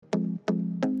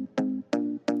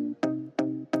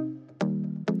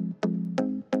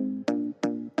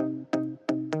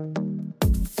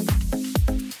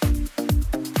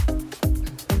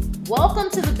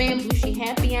Welcome to the Bambushi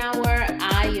Happy Hour.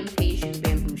 I am Paige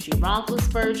Bambushi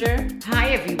Roethlisberger. Hi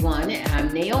everyone,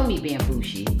 I'm Naomi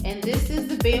Bambushi. And this is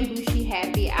the Bambushi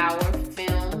Happy Hour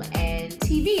film and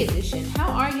TV edition.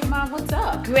 How are you, Mom? What's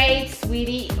up? Great,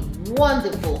 sweetie.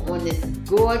 Wonderful on this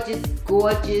gorgeous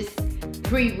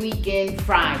pre-weekend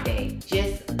Friday.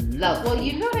 Just love it. Well,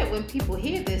 you know that when people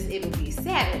hear this, it'll be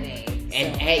Saturday.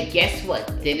 And hey, guess what?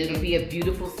 Then it'll be a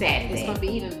beautiful Saturday. It's going to be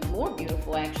even more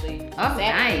beautiful, actually. Oh,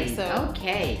 Saturday, nice. So.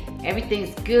 Okay.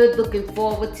 Everything's good. Looking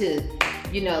forward to,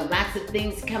 lots of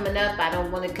things coming up. I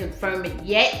don't want to confirm it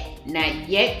yet. Not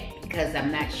yet, because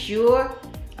I'm not sure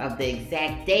of the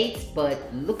exact dates.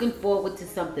 But looking forward to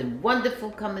something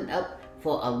wonderful coming up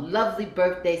for a lovely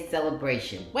birthday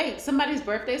celebration. Wait, somebody's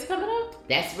birthday's coming up?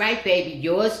 That's right, baby.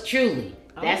 Yours truly.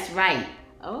 Oh. That's right.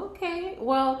 Okay.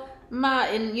 Well...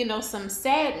 in some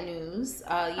sad news.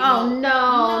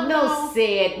 No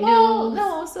sad news.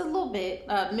 No, it's a little bit.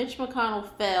 Mitch McConnell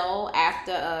fell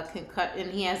after a concussion,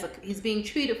 and he's being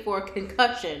treated for a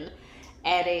concussion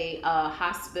at a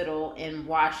hospital in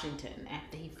Washington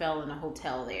after he fell in a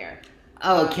hotel there.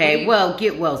 Okay,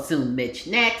 get well soon, Mitch.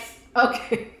 Next.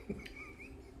 Okay.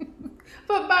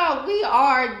 But Bob, we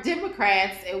are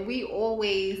Democrats, and we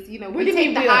always, we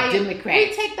take the higher. Democrats?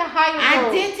 We take the higher road.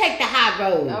 I did take the high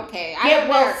road. Okay. Get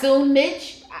well soon,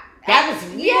 Mitch. That was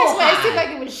real high. It seemed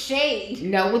like it was shade.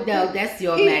 No, that's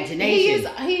your imagination.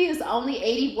 He is only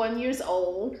 81 years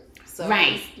old. So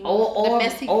right.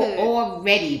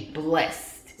 Already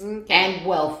blessed and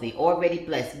wealthy. Already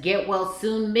blessed. Get well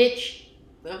soon, Mitch.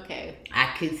 Okay.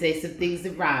 I could say some things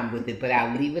that rhyme with it, but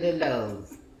I'll leave it alone.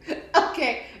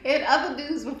 Okay. In other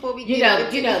news, before we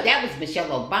get that was Michelle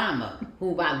Obama,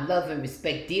 who I love and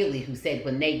respect dearly, who said,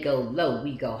 when they go low,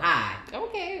 we go high.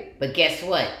 Okay. But guess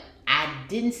what? I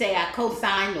didn't say I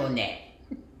co-signed on that.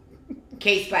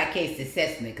 Case-by-case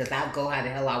assessment, because I'll go how the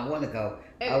hell I want to go.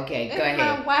 Okay, go ahead.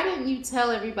 Mom, why didn't you tell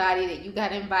everybody that you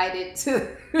got invited to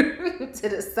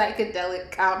the psychedelic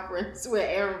conference where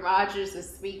Aaron Rodgers is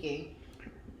speaking?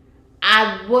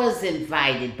 I was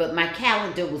invited, but my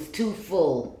calendar was too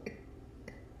full.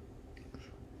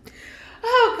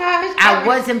 Oh, gosh. I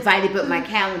was invited, but my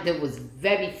calendar was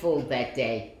very full that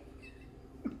day.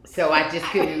 So I just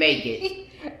couldn't make it.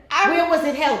 Where was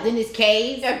it held? In his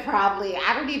cave? Yeah, probably.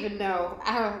 I don't even know.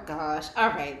 Oh, gosh. All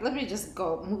right. Let me just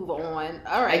move on.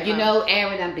 All right.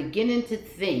 Aaron, I'm beginning to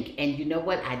think, and you know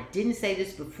what? I didn't say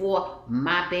this before.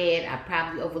 My bad. I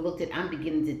probably overlooked it. I'm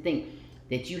beginning to think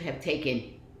that you have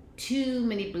taken too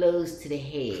many blows to the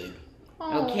head.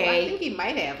 Oh, okay? I think he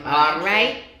might have. All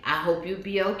right. I hope you'll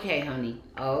be okay, honey.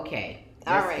 Okay.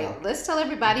 All right. Let's tell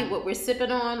everybody what we're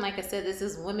sipping on. Like I said, this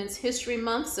is Women's History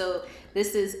Month. So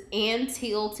this is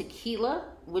Anteel Tequila,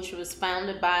 which was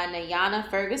founded by Nayana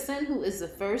Ferguson, who is the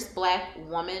first Black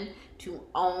woman to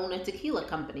own a tequila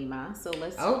company, Ma. So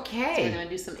let's. Okay. So we're gonna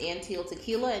do some Anteel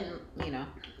Tequila, and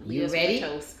you ready?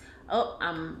 Toast. Oh,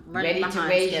 I'm running ready to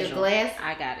raise schedule. Your glass?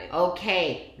 I got it.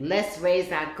 Okay, let's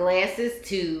raise our glasses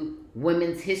to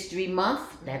Women's History Month.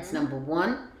 That's number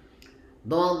one.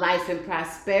 Long life and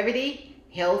prosperity,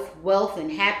 health, wealth,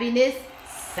 and happiness.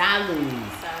 Salud.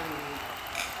 Salud.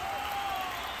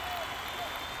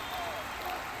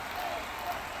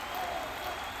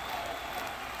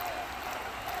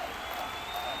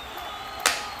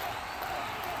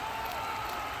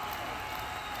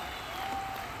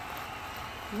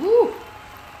 Woo.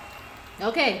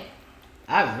 Okay.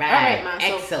 All right, Ma.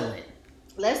 Excellent.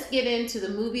 Let's get into the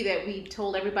movie that we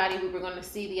told everybody we were going to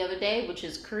see the other day, which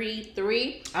is Creed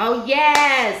 3. Oh,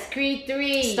 yes. Creed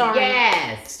 3.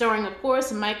 Starring, of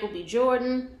course, Michael B.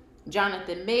 Jordan,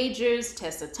 Jonathan Majors,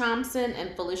 Tessa Thompson,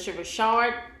 and Felicia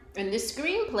Rashad. And this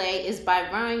screenplay is by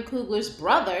Ryan Coogler's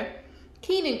brother,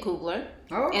 Keenan Coogler.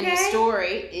 Okay. And the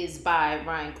story is by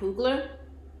Ryan Coogler.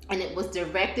 And it was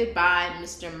directed by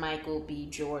Mr. Michael B.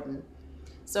 Jordan.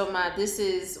 So this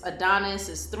is Adonis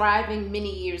is thriving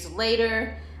many years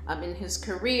later in his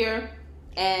career,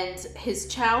 and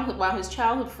while his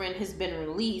childhood friend has been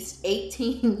released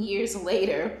 18 years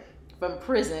later from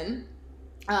prison.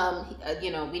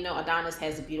 We know Adonis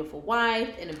has a beautiful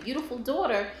wife and a beautiful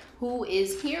daughter who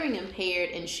is hearing impaired,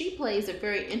 and she plays a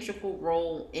very integral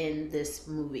role in this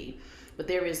movie. But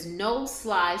there is no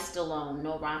Sly Stallone,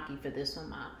 no Rocky for this one,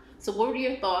 Ma. So what are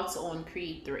your thoughts on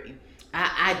Creed 3?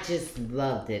 I just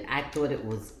loved it. I thought it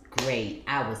was great.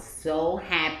 I was so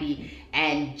happy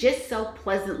and just so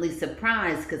pleasantly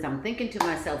surprised, because I'm thinking to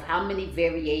myself, how many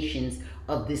variations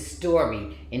of this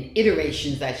story, and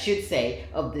iterations, I should say,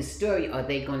 of this story are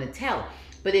they going to tell?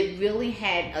 But it really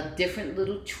had a different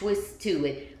little twist to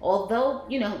it. Although,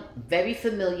 very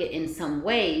familiar in some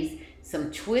ways,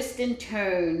 some twists and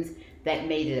turns, that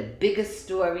made it a bigger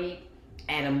story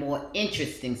and a more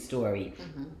interesting story.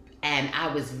 Mm-hmm. And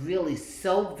I was really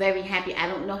so very happy. I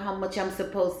don't know how much I'm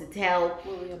supposed to tell,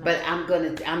 but I'm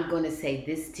gonna say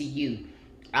this to you.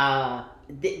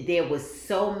 There was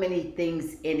so many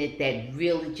things in it that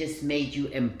really just made you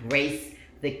embrace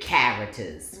the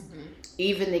characters. Mm-hmm.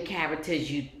 Even the characters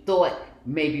you thought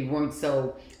maybe weren't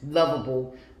so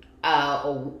lovable,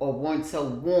 or weren't so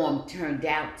warm, turned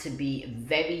out to be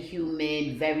very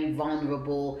human, very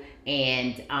vulnerable,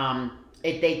 and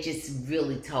they just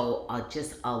really told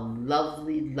just a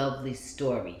lovely, lovely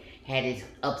story. Had its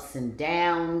ups and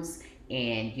downs,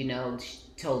 and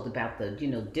told about the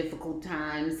difficult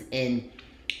times in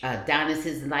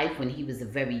Adonis's life when he was a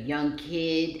very young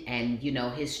kid, and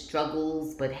his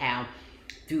struggles, but how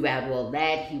throughout all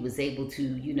that he was able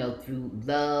to, through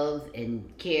love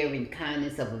and care and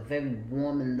kindness of a very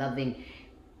warm and loving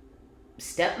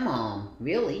stepmom,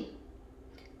 really.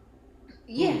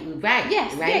 Yeah. Right.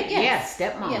 Yes. Right. Yes.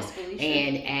 Yeah. Stepmom. Yes, Felicia.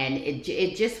 And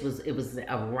it just was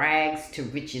a rags to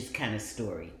riches kind of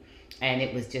story, and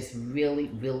it was just really,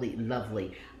 really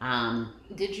lovely.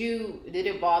 Did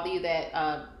it bother you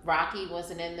that Rocky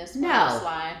wasn't in this one?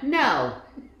 No. No.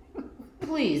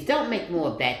 Please don't make more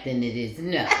of that than it is.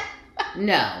 No.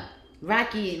 No.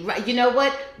 Rocky. You know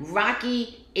what?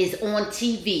 Rocky is on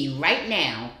TV right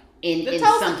now. In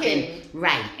something, King.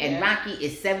 Right, and Rocky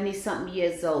is 70 something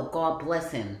years old. God bless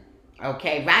him.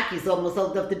 Okay, Rocky's almost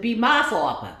old enough to be my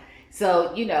father.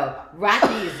 So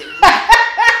Rocky is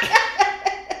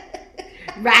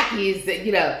Rocky is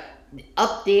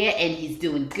up there, and he's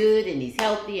doing good, and he's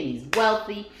healthy, and he's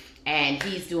wealthy, and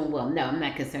he's doing well. No, I'm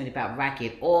not concerned about Rocky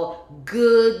at all.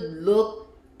 Good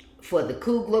look for the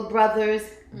Coogler brothers.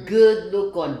 Good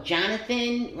look on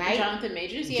Jonathan, right? Jonathan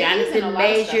Majors, Jonathan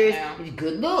Majors,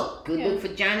 good look for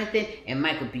Jonathan. And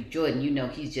Michael B. Jordan,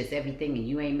 he's just everything, and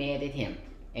you ain't mad at him.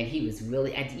 And he was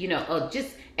really,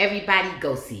 just everybody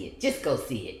go see it. Just go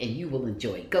see it, and you will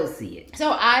enjoy it. Go see it.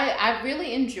 So I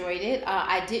really enjoyed it.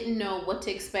 I didn't know what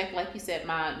to expect. Like you said,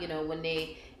 when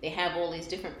they have all these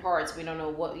different parts, we don't know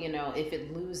what, if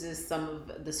it loses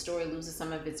the story loses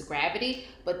some of its gravity,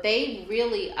 but they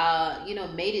really,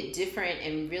 made it different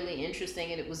and really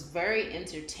interesting, and it was very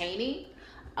entertaining.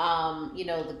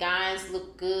 The guys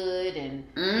looked good, and,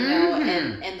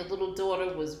 and the little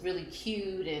daughter was really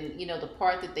cute, and, the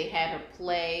part that they had her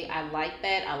play, I like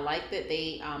that. I like that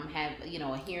they, have,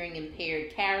 a hearing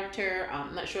impaired character.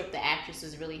 I'm not sure if the actress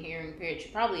is really hearing impaired. She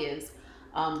probably is.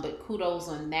 But kudos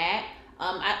on that.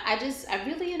 I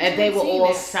really enjoyed. And they were all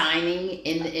that. signing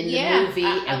in the movie,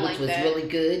 which was that. really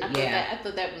good. I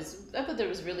thought that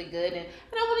was really good, and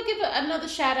I want to give another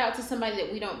shout out to somebody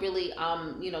that we don't really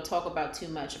talk about too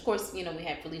much. Of course, we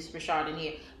have Felicia Rashad in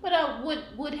here, but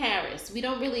Wood Harris, we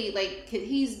don't really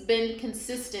he's been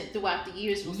consistent throughout the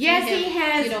years. Yes, he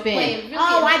has been. Really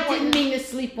I didn't mean to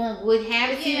sleep on Wood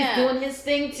Harris. Yeah. He was doing his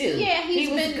thing too. Yeah, he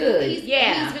was good.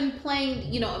 He's been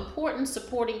playing important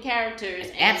supporting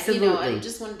characters. And, absolutely. I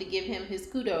just wanted to give him his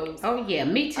kudos. Oh yeah,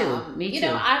 me too. Me too.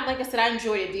 Like I said, I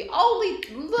enjoyed it. The only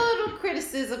little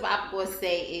criticism I'm going to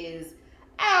say is,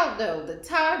 I don't know, the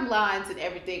timelines and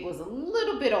everything was a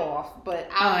little bit off, but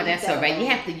that's all right. You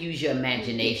have to use your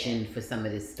imagination for some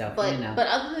of this stuff, But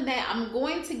other than that, I'm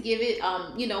going to give it,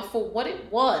 for what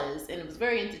it was, and it was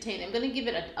very entertaining. I'm going to give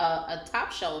it a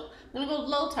top shelf. I'm going to go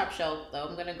low top shelf, though.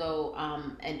 I'm going to go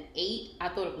an 8. I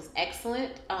thought it was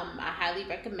excellent. I highly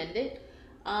recommend it.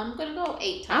 I'm gonna go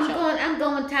 8 top shelf. I'm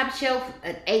going top shelf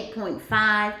at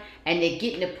 8.5, and they're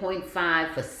getting a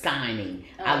 0.5 for signing.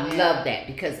 I love that,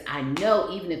 because I know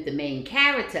even if the main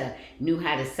character knew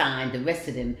how to sign, the rest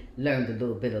of them learned a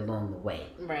little bit along the way.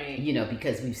 Right.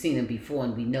 Because we've seen them before,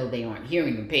 and we know they aren't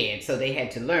hearing impaired, so they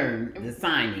had to learn the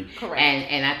signing. Correct.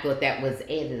 And I thought that was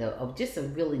added just a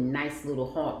really nice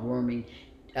little heartwarming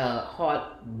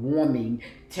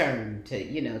turn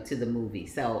to the movie.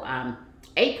 So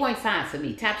 8.5 for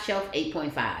me. Top shelf,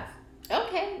 8.5.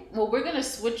 Okay. Well, we're going to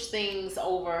switch things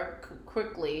over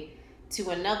quickly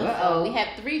to another film. We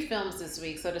had 3 films this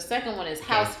week. So the second one is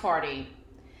House Party.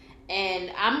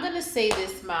 And I'm going to say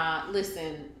this,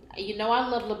 listen, I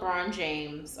love LeBron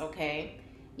James, okay?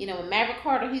 Maverick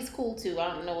Carter, he's cool too.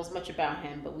 I don't know as much about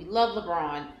him, but we love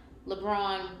LeBron.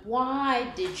 LeBron,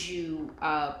 why did you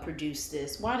produce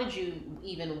this? Why did you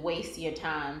even waste your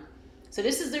time? So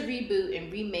this is the reboot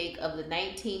and remake of the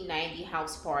 1990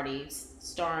 House Party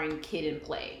starring Kid and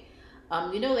Play.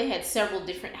 They had several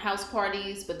different house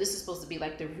parties, but this is supposed to be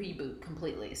like the reboot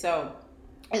completely. So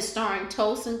it's starring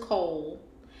Tosin Cole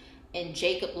and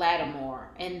Jacob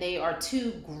Lattimore, and they are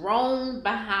 2 grown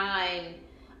behind,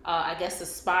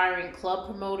 aspiring club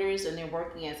promoters, and they're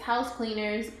working as house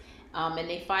cleaners. And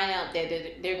they find out that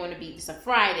they're going to be, it's a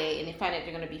Friday, and they find out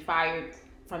they're going to be fired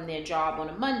from their job on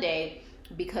a Monday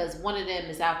because one of them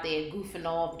is out there goofing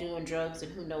off, doing drugs,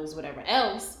 and who knows whatever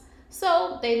else.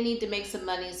 So they need to make some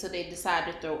money, so they decide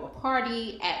to throw a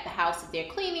party at the house that they're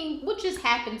cleaning, which just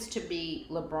happens to be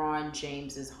LeBron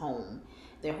James's home.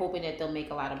 They're hoping that they'll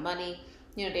make a lot of money.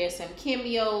 You know, there's some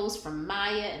cameos from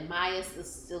Maya, and Maya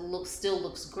still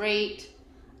looks great.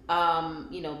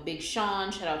 You know, Big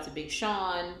Sean, shout out to Big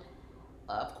Sean.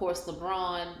 Of course,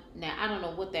 LeBron. Now, I don't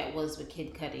know what that was with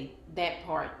Kid Cudi. That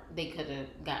part, they could have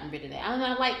gotten rid of that.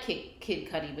 I like Kid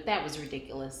Cudi, but that was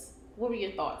ridiculous. What were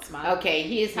your thoughts, Mom? Okay,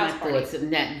 here's my thoughts.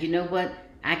 Now, you know what?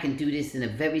 I can do this in a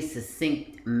very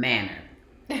succinct manner.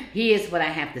 Here's what I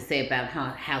have to say about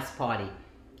House Party.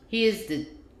 Here's the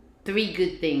 3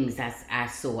 good things I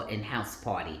saw in House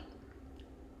Party.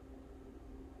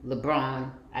 LeBron,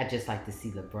 I just like to see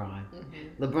LeBron.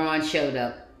 Mm-hmm. LeBron showed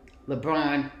up.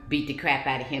 LeBron beat the crap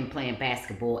out of him playing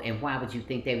basketball, and why would you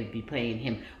think they would be paying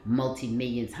him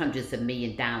multi-millions, hundreds of $1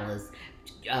 million?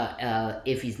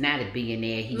 If he's not a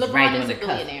billionaire, he's LeBron right is on the a cusp.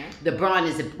 billionaire. LeBron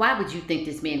is a. Why would you think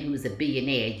this man who's a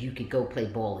billionaire, you could go play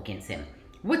ball against him?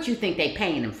 What you think they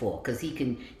paying him for? Because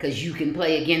you can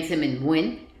play against him and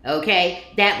win. Okay,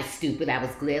 that was stupid. I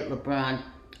was glad LeBron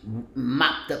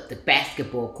mopped up the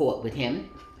basketball court with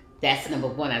him. That's number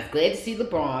one. I was glad to see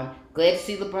LeBron. Glad to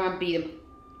see LeBron beat him.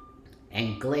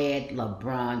 And glad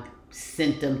LeBron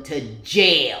sent him to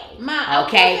jail.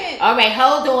 Okay? All right,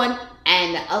 hold on.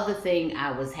 And the other thing,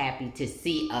 I was happy to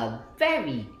see a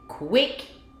very quick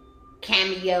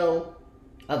cameo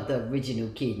of the original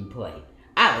Kid and Play.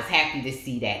 I was happy to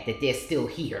see that they're still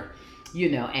here. You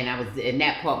know, and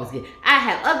that part was good.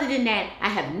 Other than that, I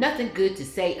have nothing good to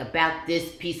say about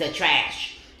this piece of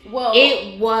trash. Well,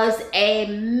 it was a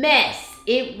mess.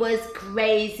 It was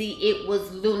crazy. It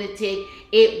was lunatic.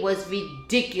 It was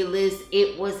ridiculous.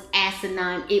 It was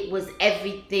asinine. It was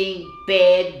everything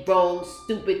bad, wrong,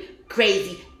 stupid,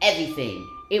 crazy, everything.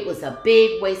 It was a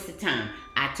big waste of time.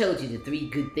 I told you the 3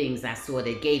 good things I saw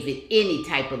that gave it any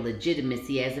type of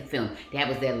legitimacy as a film. That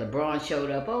was that LeBron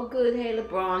showed up. Oh, good. Hey,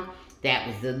 LeBron. That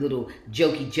was the little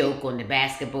jokey joke on the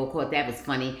basketball court. That was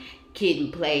funny. Kid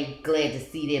and Play, glad to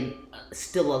see them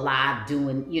still alive,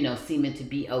 doing, seeming to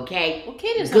be okay. Well,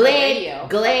 Kid is on the radio.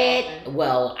 Glad.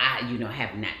 Well, I,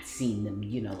 have not seen them,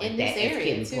 like in that this as Kid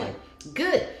area and too. Play.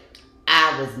 Good.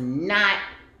 I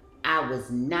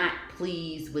was not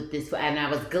pleased with this, and I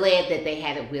was glad that they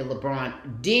had it where LeBron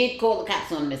did call the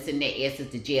cops on them and send their asses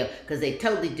to jail because they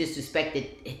totally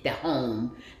disrespected the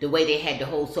home, the way they had the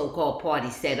whole so-called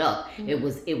party set up. Mm-hmm.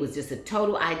 It was just a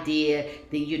total idea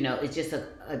that, it's just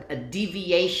a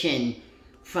deviation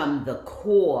from the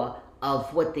core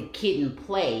of what the Kid and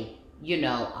Play,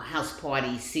 a house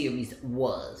party series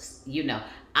was.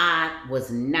 I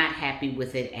was not happy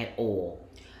with it at all.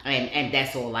 And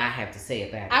that's all I have to say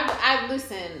about it. I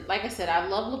listen, like I said, I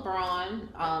love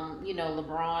LeBron.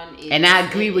 LeBron is... And I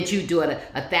agree with you doing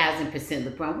 1,000%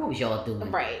 LeBron. What was y'all doing?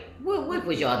 Right. What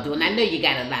was y'all doing? I know you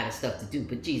got a lot of stuff to do,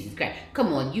 but Jesus Christ.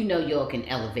 Come on, y'all can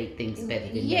elevate things better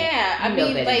than that. Yeah, I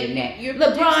mean, like,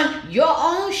 LeBron, your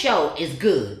own show is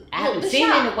good. I haven't seen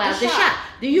it in a while. The Shop.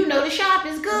 Do you know The Shop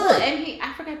is good? Well, and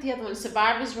I forgot the other one.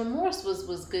 Survivor's Remorse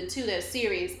was good too, that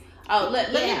series. Oh,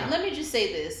 let me just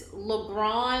say this.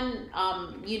 LeBron,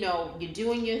 you're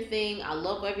doing your thing. I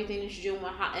love everything that you're doing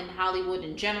in Hollywood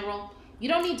in general. You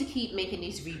don't need to keep making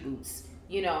these reboots.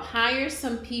 Hire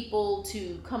some people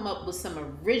to come up with some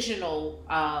original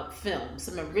films,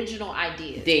 some original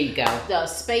ideas. There you go. The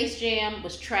Space Jam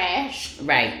was trash.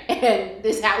 Right. And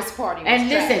this house party was trash. And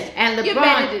listen, and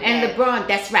LeBron,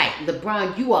 that's right.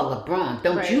 LeBron, you are LeBron.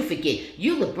 Don't you forget.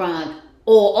 You LeBron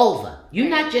all over. You're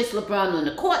not just LeBron on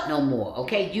the court no more,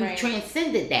 okay? You've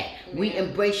transcended that. Mm-hmm. We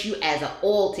embrace you as an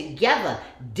altogether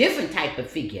different type of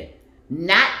figure,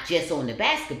 not just on the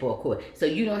basketball court. So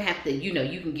you don't have to, you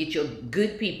can get your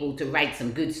good people to write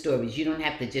some good stories. You don't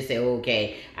have to just say,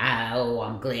 okay,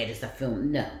 I'm glad it's a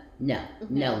film. No,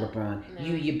 LeBron. No.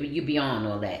 You beyond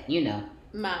all that,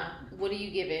 Ma, what do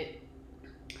you give it?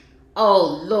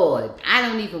 Oh, Lord, I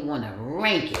don't even want to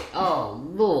rank it. Oh,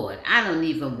 Lord, I don't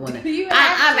even want to. All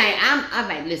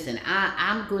right, listen,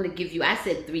 I'm going to give you, I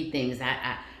said 3 things.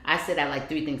 I said I like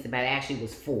 3 things about it. Actually, it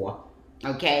was 4.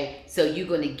 Okay? So you're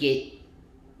going to get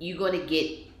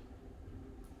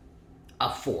a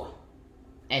 4.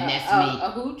 And that's me.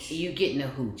 A hooch? You getting a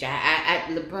hooch.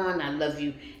 LeBron, I love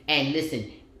you. And listen,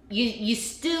 you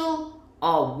still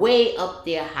are way up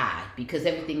there high because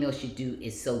everything else you do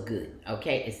is so good,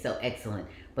 okay? It's so excellent.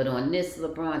 But on this,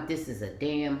 LeBron, this is a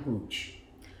damn hooch.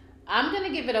 I'm going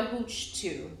to give it a hooch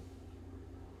too.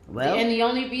 Well, And the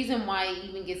only reason why it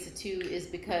even gets a 2 is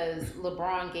because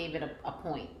LeBron gave it a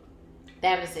point.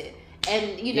 That was it.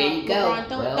 And there you go. LeBron,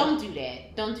 don't do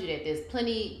that. Don't do that. There's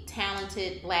plenty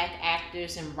talented black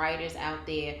actors and writers out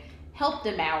there. Help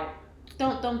them out.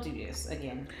 Don't do this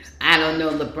again. I don't know,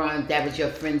 LeBron. That was your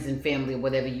friends and family or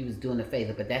whatever you was doing a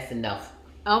favor, but that's enough.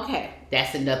 Okay.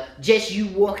 That's enough. Just you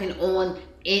walking on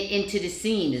into the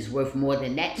scene is worth more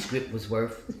than that script was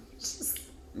worth.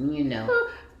 You know.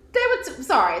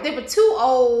 They were too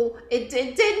old. It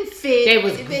didn't fit. They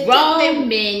was grown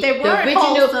men. They weren't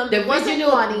wholesome. It wasn't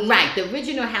funny. Right. The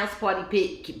original house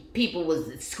party people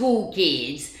was school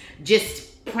kids just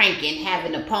pranking,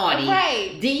 having a party.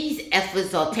 Right. These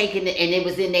efforts are taking it, and it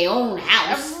was in their own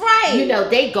house. Right. You know,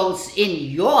 they go in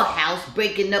your house,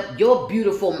 breaking up your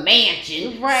beautiful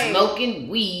mansion, right, smoking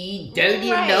weed,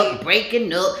 dirtying up,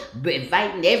 breaking up,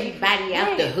 inviting everybody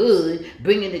out the hood,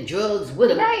 bringing the drugs with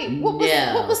them. Right. What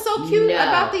was so cute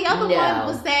about the other one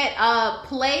was that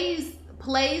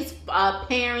Play's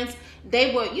parents,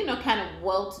 they were, kind of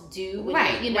well-to-do.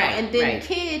 Right, and then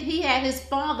Kid, he had his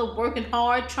father working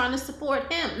hard, trying to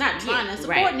support him. Not trying to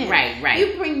support him. Right.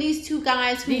 You bring these two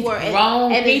guys who were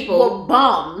grown people. were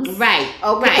bums. Right,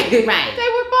 okay. right. They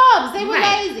were bums. They were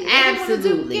lazy.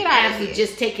 Absolutely. Get out of here.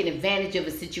 Just taking advantage of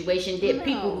a situation. There are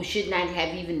people who should not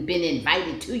have even been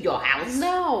invited to your house.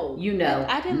 No.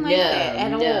 I didn't like that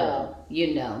at all.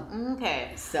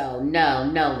 Okay. So,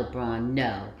 no, LeBron,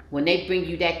 no. When they bring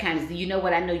you that kind of,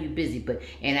 what? I know you're busy,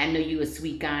 and I know you're a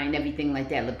sweet guy and everything like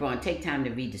that. LeBron, take time to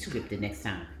read the script the next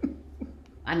time.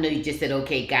 I know you just said,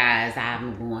 okay, guys,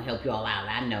 I'm going to help y'all out.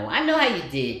 I know how you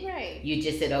did. Right. You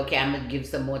just said, okay, I'm going to give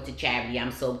some more to charity.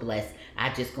 I'm so blessed.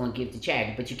 I just going to give to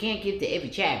charity. But you can't give to every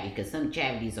charity because some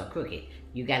charities are crooked.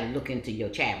 You got to look into your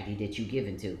charity that you're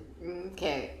giving to.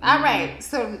 Okay. All right.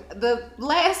 So the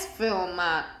last film,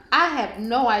 I have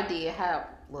no idea how.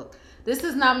 Look, this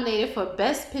is nominated for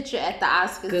Best Picture at the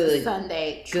Oscars this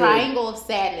Sunday. Good. Triangle of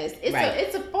Sadness.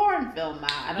 It's a foreign film,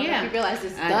 I don't know if you realize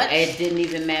it's Dutch. It didn't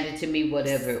even matter to me,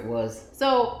 whatever it was.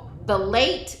 So the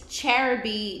late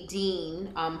Charaby Dean,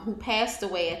 who passed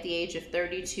away at the age of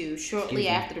 32 shortly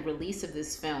after the release of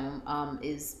this film,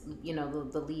 is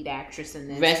the lead actress in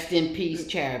this. Rest in peace,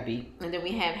 Charaby. And then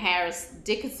we have Harris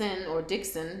Dixon,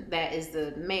 that is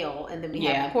the male, and then we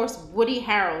have of course Woody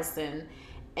Harrelson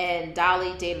and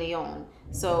Dolly De Leon.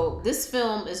 So this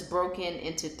film is broken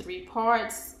into 3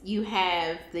 parts. You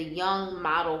have the young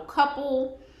model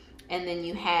couple, and then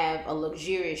you have a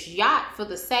luxurious yacht for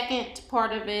the second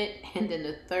part of it, and then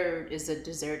the third is a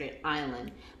deserted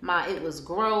island. It was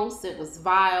gross, it was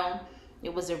vile,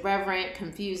 it was irreverent,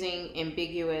 confusing,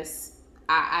 ambiguous.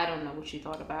 I don't know what you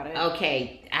thought about it.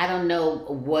 Okay, I don't know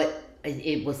what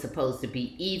it was supposed to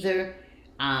be either.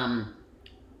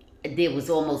 There was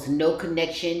almost no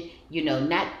connection,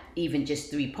 not even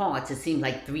just 3 parts. It seemed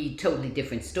like 3 totally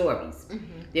different stories.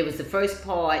 Mm-hmm. There was the first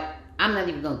part. I'm not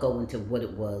even going to go into what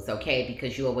it was, okay?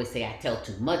 Because you always say I tell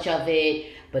too much of it.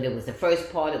 But it was the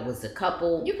first part. It was a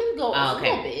couple. You can go a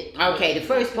little bit. Okay, the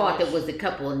first part, there was a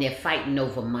couple and they're fighting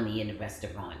over money in the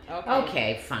restaurant.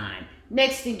 Okay, fine.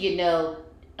 Next thing you know,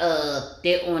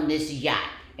 they're on this yacht.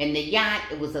 And the yacht,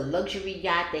 it was a luxury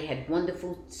yacht. They had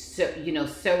wonderful,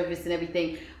 service and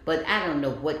everything. But I don't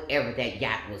know what era that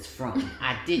yacht was from.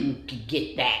 I didn't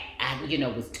get that. I,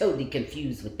 was totally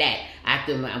confused with that.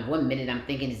 After 1 minute, I'm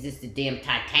thinking, is this the damn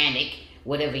Titanic?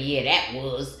 Whatever year that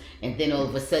was. And then all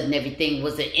of a sudden, everything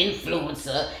was an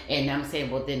influencer. And I'm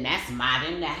saying, well, then that's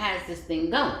modern. Now, how's this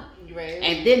thing going? Right.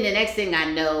 And then the next thing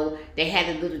I know, they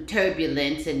had a little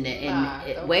turbulence. And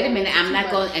wait a minute, I'm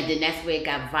not going. And then that's where it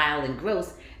got vile and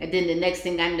gross. And then the next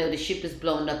thing I know, the ship is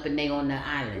blown up and they on the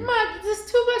island.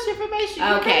 There's too much information.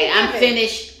 Okay, I'm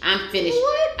finished.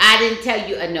 What? I didn't tell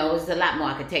you. No, there's a lot more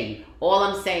I can tell you. All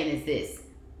I'm saying is this.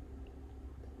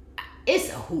 It's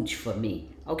a hooch for me.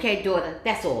 Okay, daughter?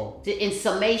 That's all. In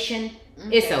summation,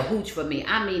 it's a hooch for me.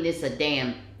 I mean, it's a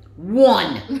damn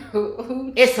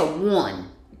 1. It's a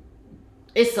 1.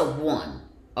 It's a 1.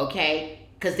 Okay?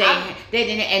 Because they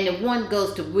didn't, and the 1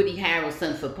 goes to Woody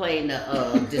Harrelson for playing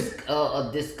a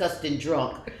disgusting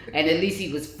drunk, and at least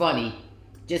he was funny,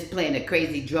 just playing a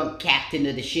crazy drunk captain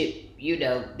of the ship.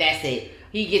 That's it.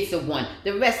 He gets a 1.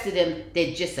 The rest of them,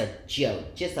 they're just a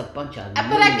joke, just a bunch of. But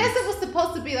I guess it was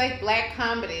supposed to be like black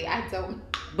comedy. I don't.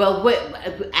 But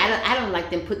I don't like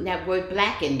them putting that word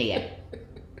black in there.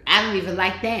 I don't even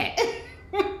like that.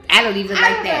 I don't even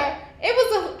like that. It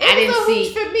was a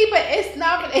hooch for me, but it's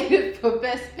nominated for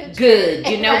Best Picture. Good.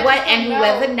 You know what? And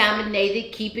whoever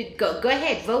nominated, keep it. Go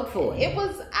ahead, vote for it. It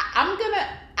was. I'm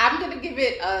gonna give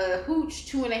it a hooch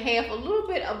 2.5, a little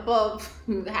bit above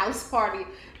the House Party,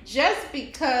 just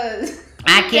because.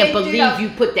 I can't believe you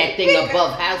put that thing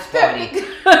above House Party.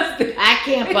 I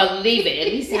can't believe it.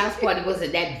 At least House Party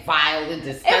wasn't that vile and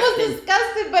disgusting. It was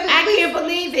disgusting, but I can't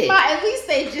believe it. At least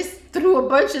they just threw a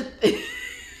bunch of.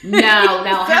 No,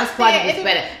 House Party was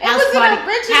better. It was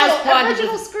an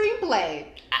original screenplay.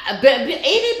 But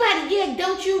anybody, yeah,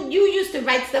 don't you used to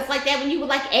write stuff like that when you were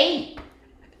like 8.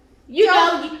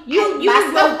 My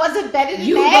stuff wasn't better than that.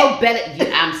 You wrote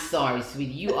better. I'm sorry,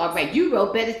 sweetie. You are right. You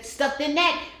wrote better stuff than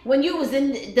that when you was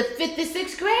in the 5th or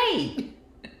 6th grade.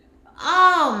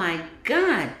 Oh my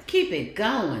God. Keep it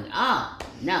going. Oh,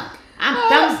 no. I'm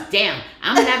thumbs down.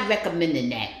 I'm not recommending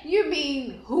that. You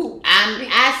mean who?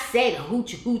 I said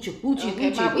hoochie. Okay,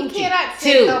 Mom, we cannot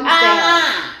say thumbs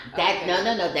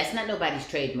down. No. That's not nobody's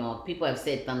trademark. People have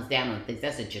said thumbs down on things.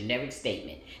 That's a generic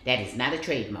statement. That is not a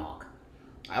trademark.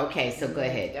 Okay, so go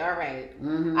ahead. All right.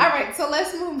 Mm-hmm. All right, so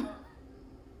let's move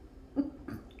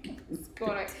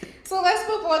So let's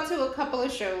move on to a couple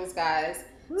of shows, guys.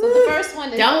 So the first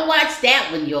one is... Don't watch that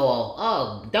one, y'all.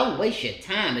 Oh, don't waste your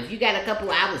time. If you got a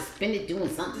couple hours, spend it doing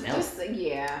something else.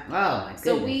 Yeah. Oh, my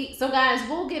goodness. So guys,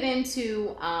 we'll get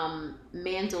into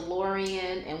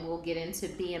Mandalorian and we'll get into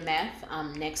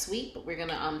BMF next week. But we're going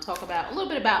to talk about a little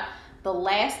bit about The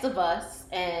Last of Us.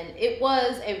 And it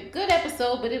was a good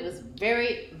episode, but it was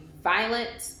very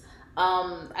violent.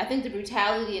 I think the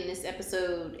brutality in this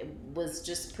episode was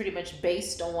just pretty much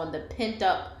based on the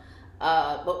pent-up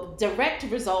but direct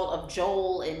result of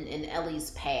Joel and Ellie's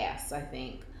past, I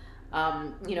think.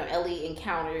 Ellie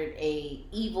encountered a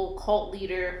evil cult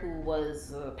leader who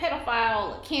was a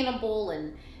pedophile, a cannibal,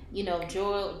 and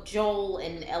Joel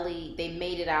and Ellie, they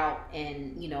made it out,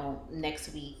 and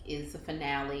next week is the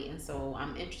finale, and so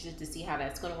I'm interested to see how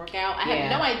that's going to work out. I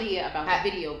have no idea about the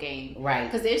video game, right?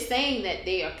 Because they're saying that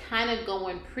they are kind of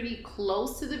going pretty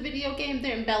close to the video game.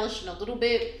 They're embellishing a little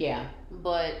bit,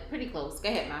 but pretty close. Go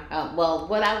ahead, Ma. Well,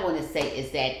 what I want to say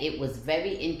is that it was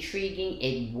very intriguing.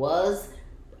 It was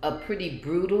a pretty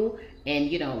brutal and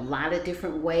a lot of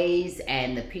different ways,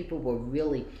 and the people were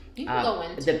really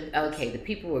the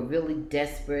people were really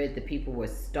desperate. The people were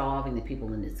starving. The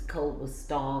people in this cult were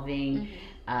starving.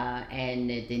 And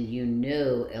then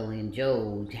Ellie and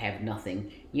Joel have nothing,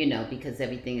 because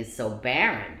everything is so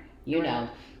barren, know.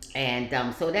 And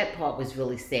so that part was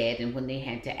really sad. And when they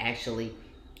had to actually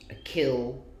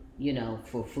kill,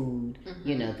 for food,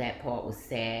 that part was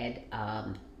sad.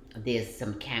 There's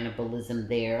some cannibalism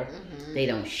there. They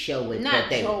don't show it, not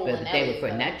Joel and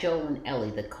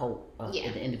Ellie, the cult,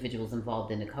 the individuals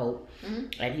involved in the cult,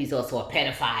 and he's also a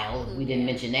pedophile. We didn't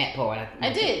mention that part.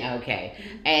 I did. Okay,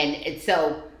 and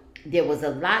so there was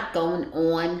a lot going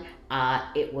on.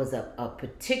 It was a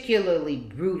particularly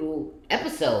brutal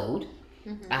episode.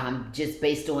 Just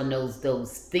based on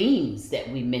those themes that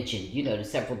we mentioned, the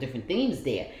several different themes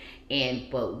there,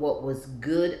 but what was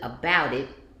good about it,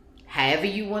 however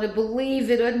you want to believe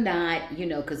it or not,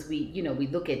 because we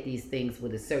look at these things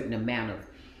with a certain amount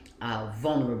of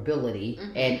vulnerability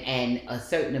and a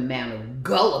certain amount of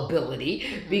gullibility,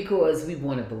 because we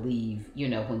want to believe,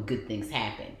 when good things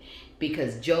happen.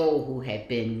 Because Joel, who had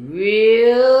been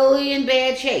really in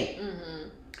bad shape,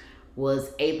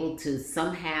 was able to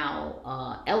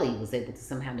somehow, Ellie was able to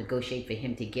somehow negotiate for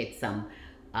him to get some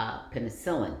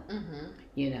penicillin,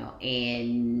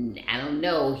 and I don't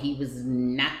know, he was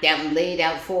knocked out and laid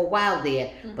out for a while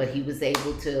there, but he was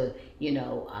able to,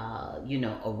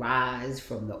 arise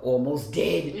from the almost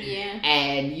dead,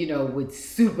 and with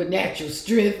supernatural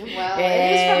strength. Well,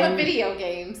 it was from a video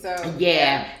game, so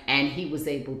and he was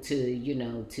able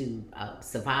to,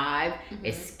 survive,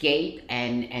 escape,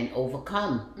 and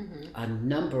overcome a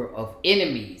number of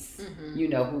enemies,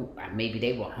 who maybe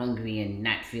they were hungry and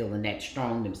not feeling that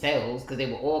strong themselves, because they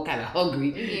were all kind of hungry,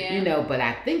 but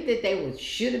I think that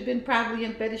should have been probably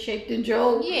in better shape than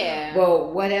Joel.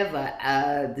 Well, whatever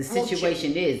the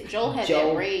situation is, Joel had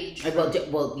that rage.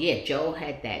 Joel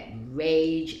had that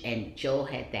rage, and Joel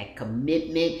had that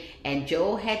commitment, and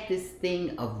Joel had this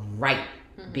thing of right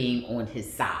being on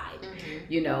his side,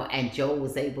 and Joel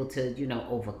was able to,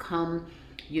 overcome,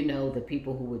 the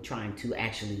people who were trying to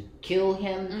actually kill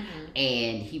him,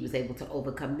 and he was able to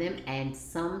overcome them, and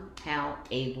somehow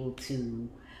able to,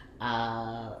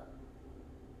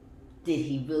 did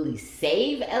he really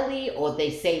save Ellie, or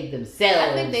they saved themselves?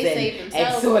 I think they saved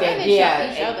themselves. And sort of, and they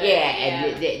shot each other.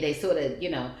 And they sort of,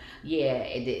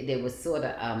 they were sort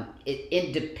of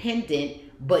independent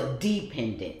but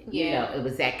dependent. It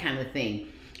was that kind of thing,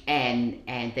 and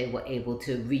they were able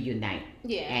to reunite.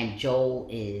 And Joel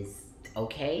is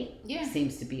okay.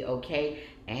 Seems to be okay,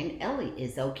 and Ellie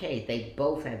is okay. They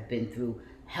both have been through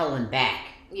hell and back.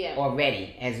 Yeah.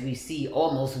 already, as we see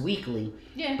almost weekly.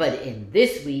 Yeah. But in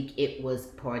this week, it was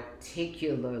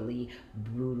particularly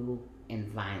brutal and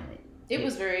violent. It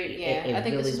was very, It I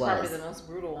think really this is probably was. the most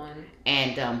brutal one.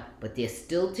 And but they're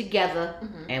still together,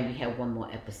 and we have one more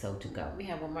episode to go. We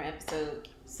have one more episode.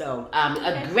 So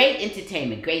a great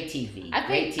entertainment, great TV.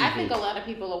 I think a lot of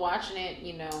people are watching it.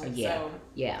 You know. Yeah. So,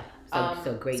 yeah.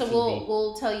 So great. So TV.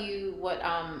 we'll tell you what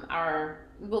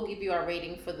we'll give you our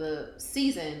rating for the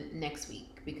season next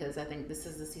week, because I think this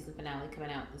is the season finale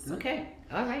coming out this week. Okay.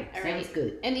 All right. Sounds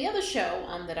good. And the other show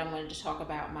that I wanted to talk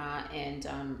about, and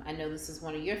I know this is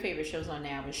one of your favorite shows on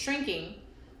now, is Shrinking,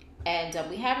 and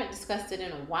we haven't discussed it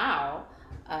in a while,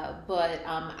 but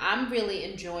I'm really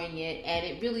enjoying it, and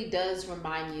it really does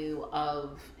remind you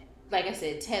of, like I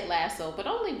said, Ted Lasso, but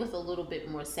only with a little bit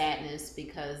more sadness,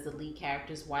 because the lead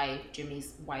character's wife,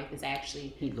 Jimmy's wife, is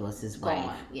actually he lost his gone.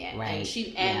 wife. Yeah, right.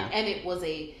 And it was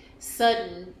a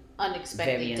sudden,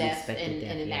 unexpected death in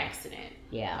an accident.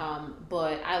 Yeah.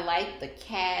 But I like the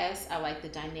cast. I like the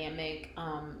dynamic.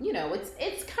 You know,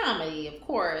 it's comedy, of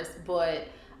course, but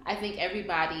I think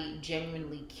everybody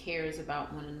genuinely cares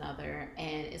about one another,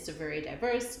 and it's a very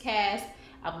diverse cast.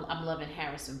 I'm loving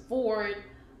Harrison Ford.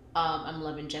 I'm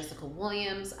loving Jessica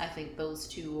Williams. I think those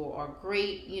two are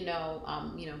great. You know,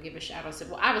 give a shout out to,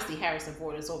 well, obviously Harrison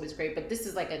Ford is always great, but this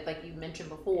is like you mentioned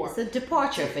before, it's a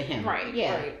departure for him. Right.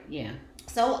 Yeah. Right. Yeah.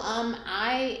 So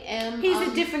I am. He's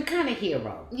a different kind of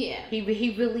hero. Yeah.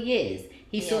 He really is.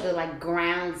 He sort of like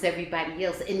grounds everybody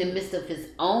else in the midst of his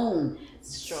own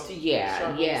struggles. Yeah,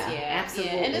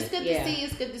 absolutely. Yeah. And it's good to see.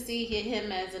 It's good to see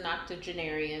him as an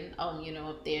octogenarian. You know,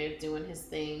 up there doing his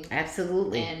thing.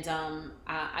 Absolutely. And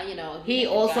you know, he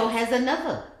also has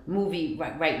another movie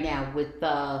right now with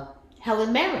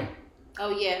Helen Mirren.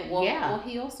 Oh yeah. Well,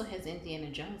 he also has Indiana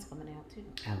Jones coming out too.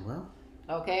 Oh well.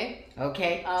 Okay.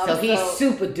 So he's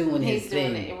super doing his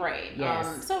thing. Doing it, right.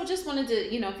 Yes. So just wanted to,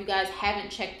 if you guys haven't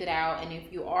checked it out, and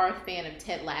if you are a fan of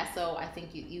Ted Lasso, I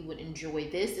think you would enjoy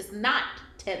this. It's not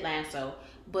Ted Lasso,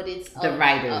 but it's the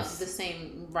writers, the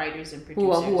same writers and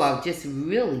producers who are just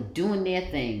really doing their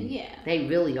thing. Yeah, they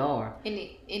really are.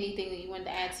 Anything that you wanted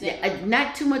to add to that? Yeah,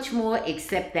 not too much more,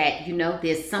 except that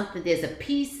there's a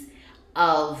piece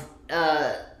of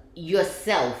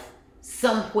yourself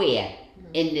somewhere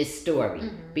in this story,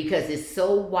 because it's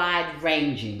so wide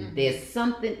ranging. There's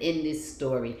something in this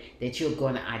story that you're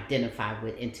going to identify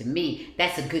with, and to me,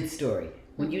 that's a good story.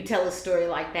 When you tell a story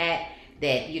like that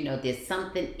there's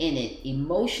something in it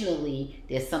emotionally,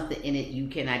 there's something in it you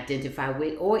can identify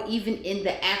with, or even in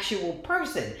the actual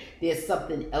person, there's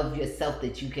something of yourself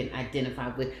that you can identify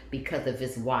with because of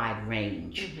its wide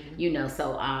range.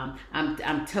 So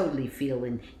I'm totally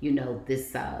feeling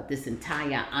this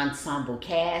entire ensemble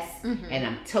cast, and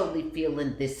I'm totally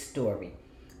feeling this story.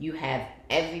 You have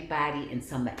everybody and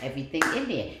some of everything in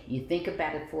there. You think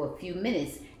about it for a few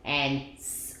minutes, and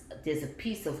there's a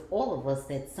piece of all of us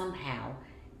that somehow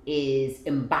is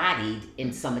embodied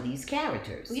in some of these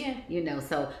characters. Yeah.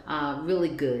 So really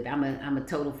good. I'm a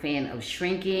total fan of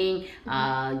Shrinking,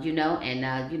 and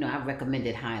I recommend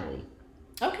it highly.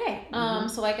 Okay.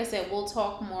 So like I said, we'll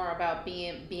talk more about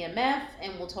BMF,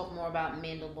 and we'll talk more about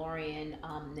Mandalorian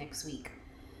next week.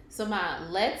 So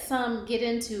let's get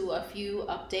into a few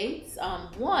updates.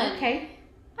 One, I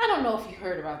don't know if you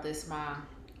heard about this,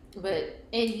 but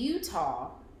in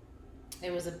Utah,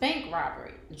 there was a bank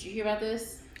robbery. Did you hear about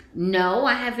this? No,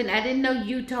 I haven't. I didn't know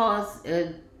Utah's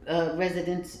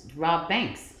residents rob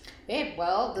banks. Yeah,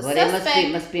 well, suspect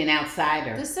they must be an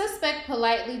outsider. The suspect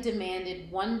politely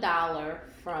demanded $1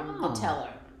 from the teller.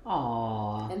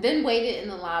 Aww. And then waited in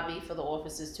the lobby for the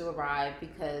officers to arrive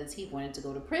because he wanted to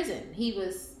go to prison. He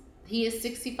is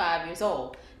 65 years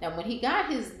old. Now, when he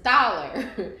got his dollar,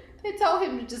 they told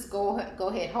him to just go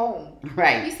head home.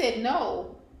 Right. He said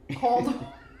no. Call the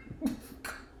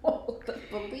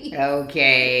police.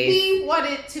 Okay. He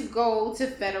wanted to go to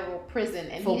federal prison,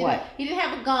 and he didn't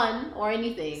have a gun or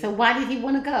anything. So why did he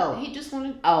want to go? He just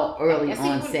wanted. Oh, early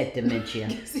onset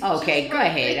demencia. Okay, go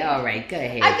ahead. All right, go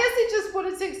ahead. I guess he just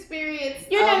wanted to experience.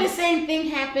 The same thing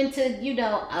happened to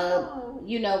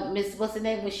Miss what's her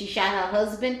name, when she shot her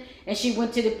husband, and she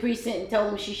went to the precinct and told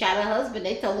them she shot her husband.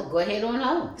 They told her go ahead on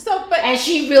home. And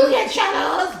she really had shot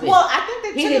her husband. Well, I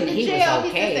think they took him to jail. Was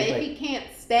okay, he said if he can't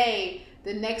stay,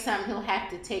 the next time he'll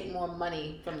have to take more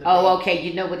money from the bank. Okay.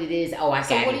 You know what it is? I got it.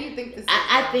 So what do you think this is?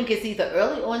 I think it's either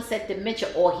early onset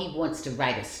dementia, or he wants to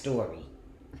write a story.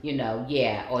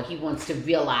 Or he wants to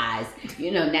realize,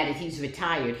 now that he's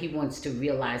retired, he wants to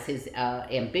realize his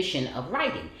ambition of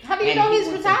writing. How do you know he's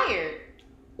retired?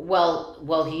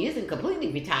 Well, he isn't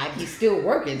completely retired. He's still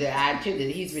working.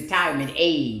 He's retirement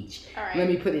age. All right. Let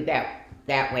me put it that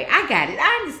that way. I got it.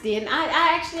 I understand.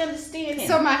 I actually understand him.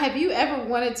 So, have you ever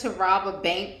wanted to rob a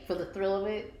bank for the thrill of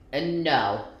it?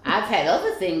 No. I've had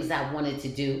other things I wanted to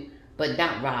do, but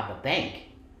not rob a bank.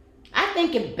 I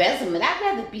think embezzlement, I'd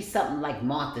rather be something like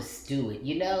Martha Stewart,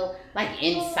 like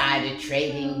insider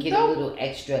trading, get a little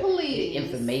extra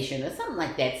information or something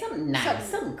like that. Something nice,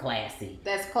 something classy.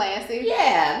 That's classy?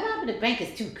 Yeah, robbing a bank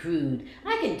is too crude.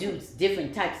 I can do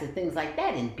different types of things like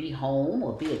that and be home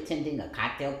or be attending a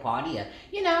cocktail party. Or,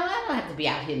 I don't have to be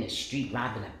out here in the street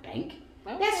robbing a bank.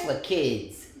 Okay. That's for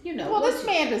kids. Well, this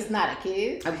man is not a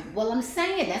kid. Well, I'm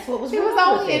saying that's what was wrong with it. He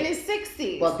was only in his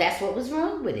 60s. Well, that's what was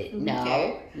wrong with it.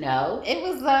 No. It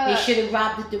was, he should have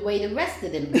robbed it the way the rest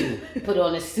of them do. Put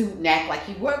on a suit and act like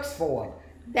he works for him.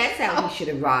 That's how he should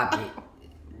have robbed it.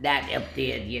 Not up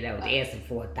there, asking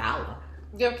for $1.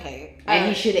 Okay. And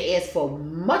he should have asked for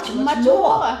much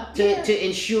more to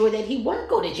ensure that he won't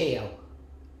go to jail.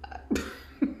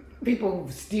 People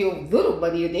who steal little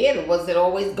money in there, the ones that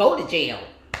always go to jail.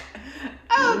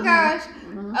 Oh gosh.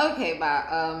 Okay,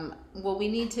 Bob. Well, we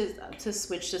need to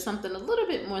switch to something a little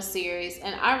bit more serious,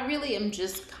 and I really am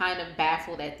just kind of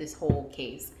baffled at this whole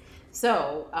case.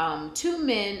 So, 2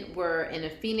 men were in a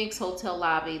Phoenix hotel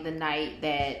lobby the night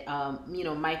that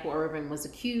Michael Irvin was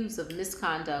accused of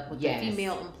misconduct with a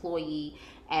female employee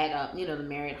at the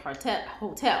Marriott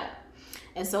Hotel.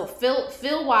 And so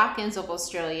Phil Watkins of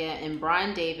Australia and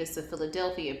Brian Davis of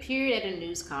Philadelphia appeared at a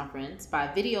news conference by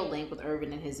video link with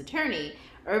Irvin and his attorney.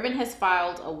 Irvin has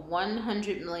filed a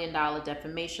 $100 million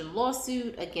defamation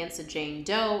lawsuit against a Jane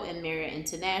Doe and Marriott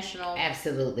International.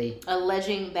 Absolutely.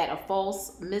 Alleging that a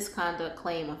false misconduct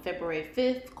claim on February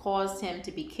 5th caused him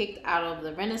to be kicked out of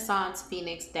the Renaissance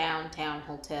Phoenix downtown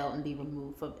hotel and be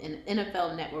removed from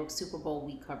NFL Network Super Bowl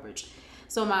week coverage.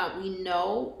 So, we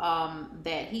know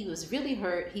that he was really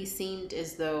hurt. He seemed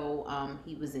as though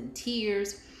he was in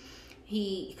tears.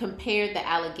 He compared the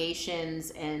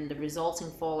allegations and the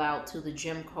resulting fallout to the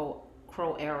Jim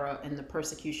Crow era and the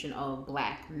persecution of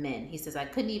black men. He says, I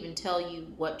couldn't even tell you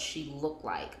what she looked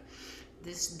like.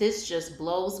 This just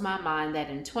blows my mind that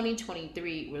in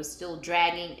 2023 we're still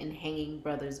dragging and hanging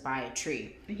brothers by a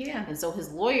tree. Yeah. And so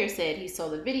his lawyer said he saw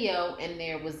the video and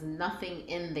there was nothing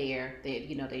in there.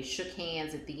 They shook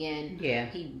hands at the end. Yeah.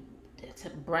 He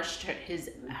brushed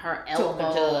her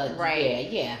elbow.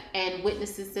 Right. Yeah. And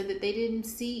witnesses said that they didn't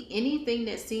see anything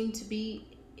that seemed to be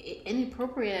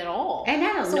inappropriate at all. And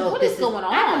I don't know what is going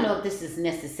on. I don't know if this is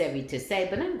necessary to say,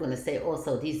 but I'm going to say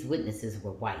also these witnesses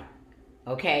were white.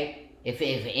 Okay. If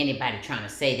anybody trying to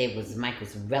say they was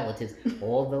Michael's relatives,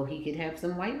 although he could have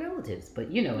some white relatives, but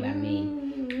you know what I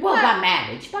mean. Well, by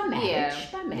marriage.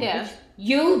 Yeah.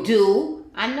 You do.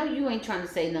 I know you ain't trying to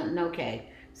say nothing. Okay.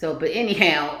 So, but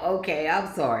anyhow, okay,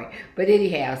 I'm sorry, but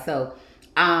anyhow, so,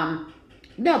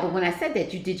 no, but when I said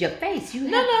that, you did your face. Just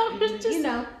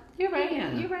you're right.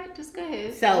 Yeah. You're right. Just go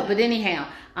ahead. So, but anyhow,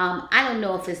 I don't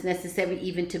know if it's necessary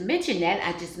even to mention that.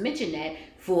 I just mentioned that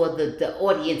for the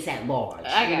audience at large.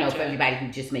 For everybody who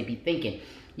just may be thinking,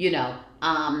 no.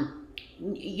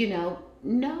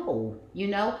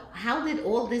 How did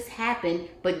all this happen,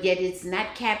 but yet it's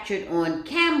not captured on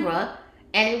camera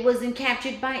and it wasn't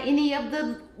captured by any of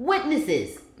the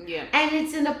witnesses? Yeah. And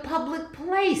it's in a public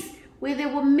place where there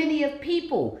were many of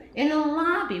people, in a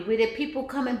lobby where there are people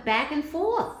coming back and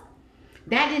forth.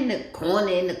 Not in the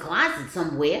corner, in the closet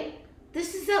somewhere.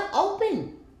 This is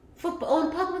open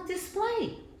on public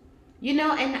display.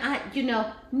 No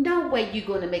way you're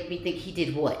going to make me think he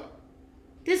did what?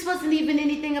 This wasn't even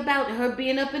anything about her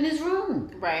being up in his room.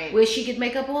 Right. Where she could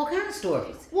make up all kinds of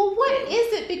stories. Well, what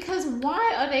is it? Because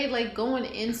why are they going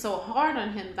in so hard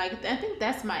on him? I think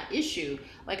that's my issue.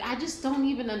 I just don't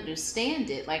even understand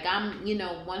it. I'm,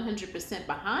 100%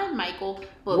 behind Michael.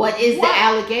 But what is the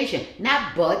allegation?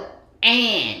 Not but,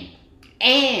 and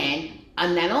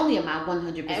not only am I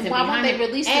 100% behind. And why won't they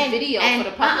release the video for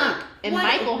the public? And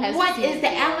Michael has. What is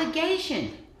the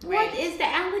allegation? Right. What is the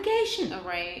allegation?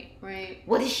 Right.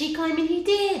 What is she claiming he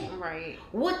did? Right.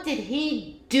 What did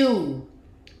he do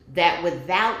that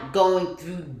without going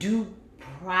through due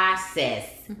process,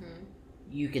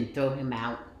 you can throw him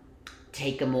out,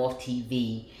 take him off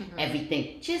TV,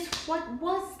 everything? Just what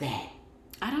was that?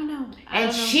 I don't know.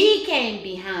 She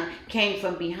came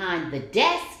from behind the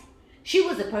desk. She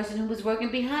was a person who was working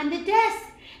behind the desk.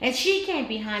 And she came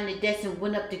behind the desk and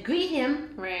went up to greet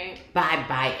him. Right.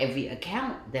 By every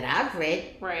account that I've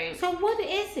read. Right. So what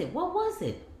is it? What was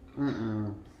it?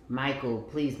 Michael,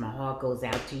 please, my heart goes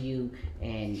out to you.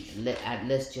 And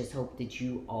let's just hope that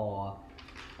you are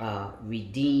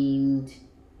redeemed,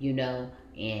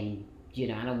 and,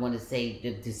 I don't want to say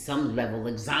to some level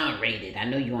exonerated. I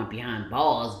know you aren't behind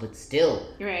bars, but still,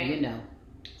 right.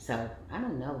 So I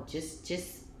don't know, just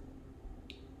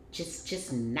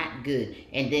not good.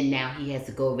 And then now he has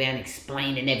to go around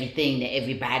explaining everything to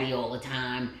everybody all the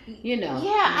time. Yeah,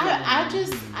 I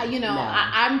just, No.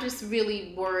 I'm just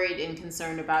really worried and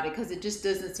concerned about it because it just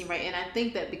doesn't seem right. And I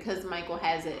think that because Michael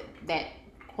has that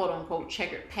quote unquote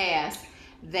checkered past,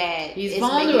 that He's it's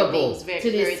making things vulnerable very,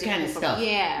 to very this kind of difficult. stuff.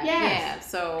 Yeah, Yes. yeah.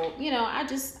 So I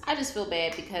just feel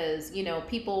bad because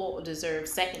people deserve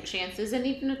second chances and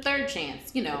even a third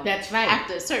chance. That's right.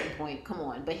 After a certain point, come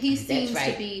on. But he That's seems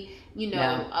right. to be, No.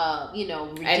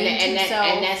 redeemed And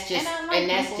himself. that's just and I like and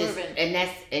that's Michael just Irvin.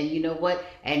 and you know what?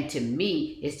 And to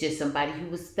me, it's just somebody who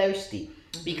was thirsty.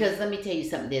 Because let me tell you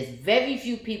something. There's very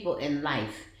few people in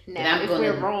life that Now, I'm if gonna.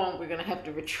 we're wrong, we're gonna have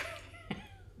to retreat.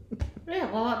 Yeah,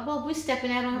 well, we're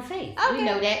stepping out on faith. Okay. We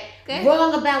know that. Okay.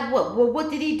 Wrong about what? Well, what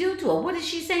did he do to her? What is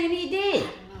she saying he did? I don't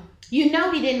know. You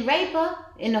know he didn't rape her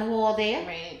in the hall there.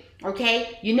 Right.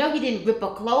 Okay? You know he didn't rip her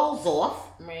clothes off.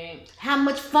 Right. How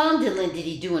much fondling did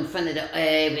he do in front of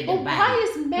everybody? But why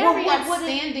is Marriott what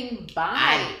standing by?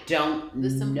 I don't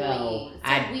this know. employee?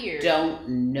 It's so weird. Don't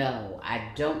know.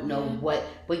 I don't know Yeah. what.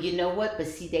 But you know what? But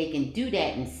see, they can do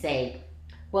that and say,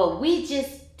 well, we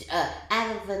just,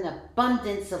 out of an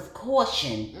abundance of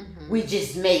caution, we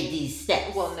just made these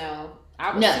steps. Well, no.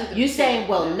 I would No, sue them you're too. saying,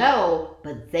 well, no,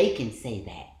 but they can say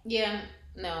that. Yeah.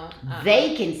 No.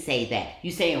 They can say that.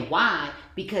 You're saying why?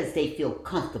 Because they feel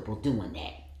comfortable doing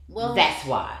that. Well, that's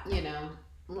why.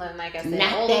 Like I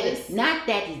said, Not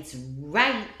that it's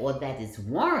right or that it's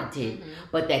warranted,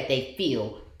 but that they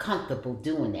feel comfortable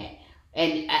doing that.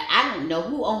 And I don't know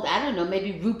who owns. I don't know.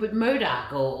 Maybe Rupert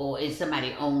Murdoch or if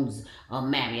somebody owns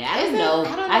Marriott. I don't know.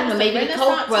 I don't know. Maybe the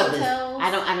Koch brothers. Hotels? I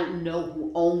don't know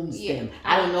who owns them.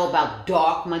 I don't know about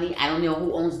dark money. I don't know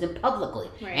who owns them publicly,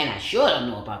 and I sure don't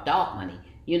know about dark money.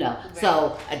 Right.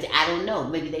 So I don't know.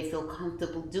 Maybe they feel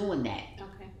comfortable doing that.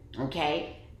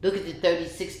 Okay. Look at the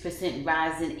 36%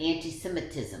 rise in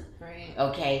anti-Semitism. Right.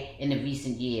 Okay, in the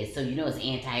recent years. So it's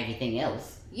anti everything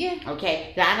else. Yeah.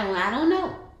 Okay. I don't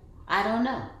know. I don't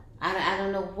know. I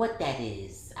don't know what that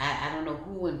is. I don't know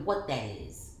who and what that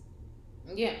is.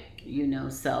 Yeah.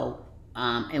 So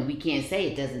and we can't say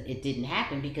it didn't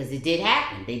happen because it did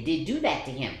happen. They did do that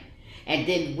to him. And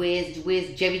then where's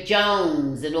Jerry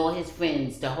Jones and all his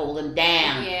friends to hold him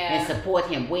down and support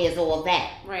him? Where's all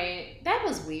that? Right. That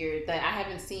was weird that I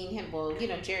haven't seen him. Well,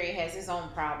 Jerry has his own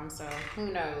problems, so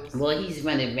who knows? Well, he's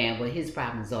running around. Well, his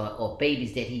problems are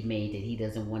babies that he made that he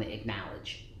doesn't want to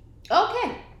acknowledge.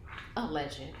 Okay.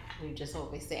 Alleged. We just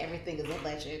always say everything is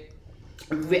alleged.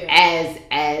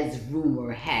 As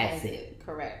rumor has it.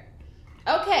 Correct.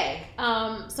 Okay.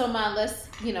 So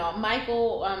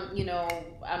Michael,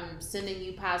 I'm sending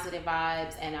you positive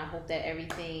vibes and I hope that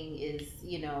everything is,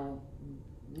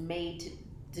 made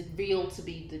to real to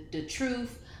be the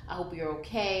truth. I hope you're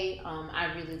okay.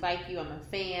 I really like you. I'm a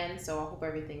fan, so I hope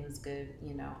everything is good.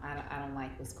 I don't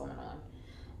like what's going on.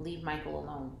 Leave Michael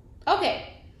alone.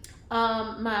 Okay.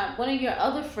 One of your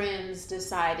other friends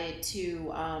decided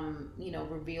to,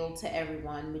 reveal to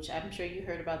everyone, which I'm sure you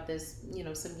heard about this,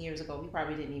 some years ago. We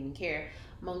probably didn't even care.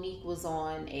 Monique was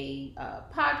on a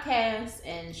podcast,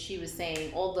 and she was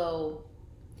saying, although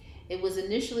it was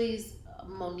initially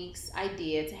Monique's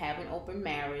idea to have an open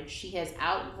marriage, she has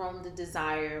outgrown the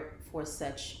desire for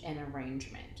such an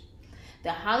arrangement.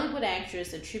 The Hollywood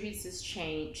actress attributes this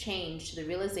change to the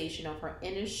realization of her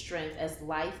inner strength as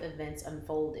life events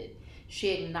unfolded. She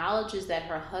acknowledges that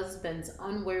her husband's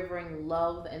unwavering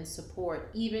love and support,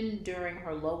 even during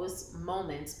her lowest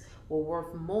moments, were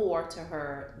worth more to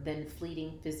her than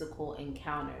fleeting physical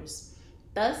encounters.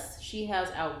 Thus, she has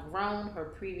outgrown her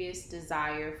previous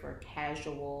desire for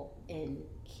casual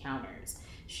encounters.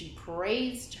 She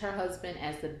praised her husband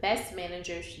as the best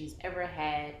manager she's ever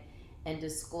had and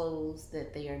disclosed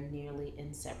that they are nearly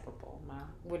inseparable. Ma,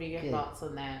 what are your thoughts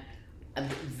on that?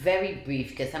 Very brief,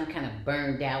 because I'm kind of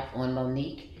burned out on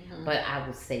Monique, but I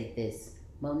will say this.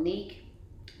 Monique,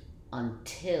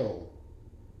 until,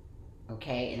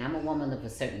 okay, and I'm a woman of a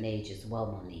certain age as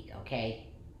well, Monique, okay?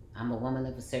 I'm a woman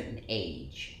of a certain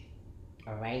age,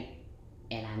 all right?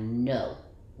 And I know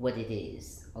what it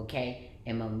is, okay?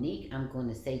 And Monique, I'm going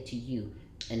to say to you,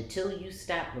 until you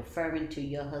stop referring to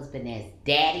your husband as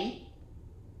daddy,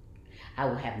 I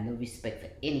will have no respect for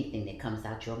anything that comes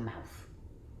out your mouth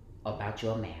about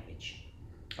your marriage.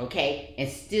 Okay? And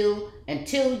still,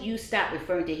 until you stop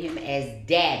referring to him as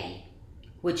daddy,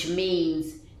 which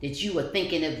means that you are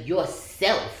thinking of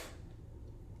yourself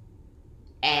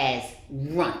as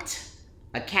Runt,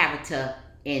 a character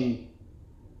in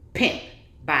Pimp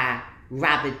by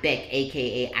Robert Beck,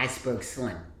 aka Iceberg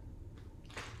Slim,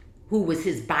 who was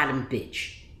his bottom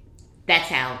bitch. That's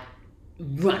how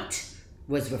runt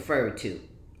was referred to,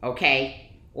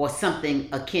 okay? Or something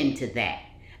akin to that.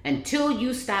 Until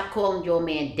you stop calling your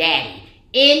man daddy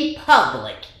in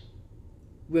public,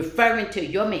 referring to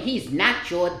your man, he's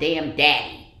not your damn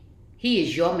daddy. He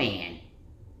is your man,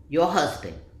 your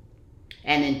husband.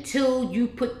 And until you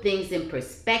put things in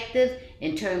perspective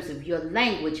in terms of your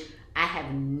language, I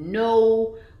have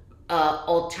no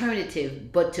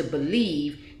alternative but to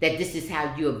believe that this is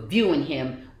how you're viewing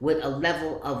him with a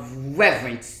level of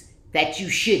reverence that you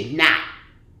should not.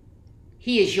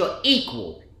 He is your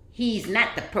equal. He's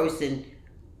not the person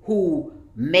who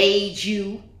made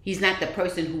you. He's not the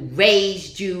person who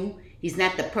raised you. He's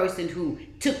not the person who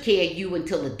took care of you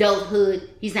until adulthood.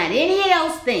 He's not any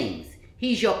of those things.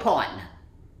 He's your partner.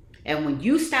 And when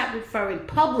you stop referring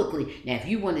publicly, now if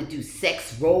you want to do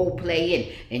sex role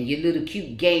play and your little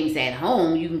cute games at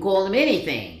home, you can call him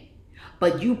anything.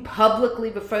 But you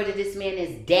publicly refer to this man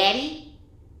as daddy,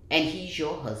 and he's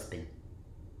your husband.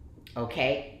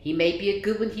 Okay? He may be a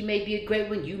good one, he may be a great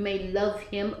one. You may love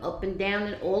him up and down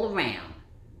and all around.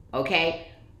 Okay?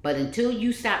 But until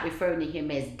you stop referring to him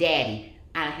as daddy,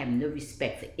 I have no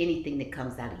respect for anything that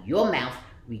comes out of your mouth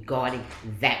regarding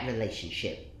that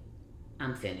relationship.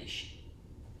 I'm finished.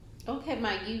 Okay,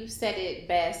 Mike, you said it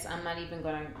best. I'm not even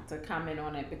going to comment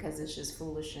on it because it's just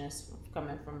foolishness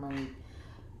coming from Monique.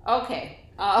 Okay.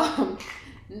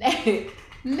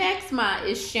 Next, Ma,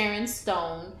 is Sharon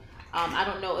Stone. I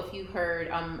don't know if you heard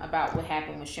about what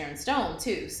happened with Sharon Stone,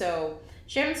 too. So,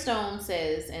 Sharon Stone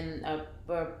says in a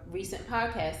recent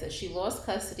podcast that she lost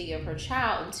custody of her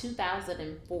child in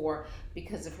 2004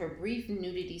 because of her brief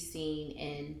nudity scene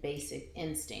in Basic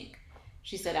Instinct.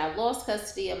 She said, I lost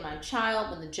custody of my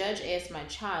child when the judge asked my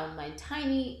child, my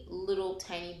tiny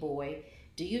boy,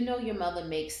 do you know your mother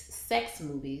makes sex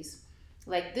movies?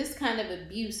 Like this kind of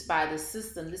abuse by the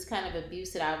system, this kind of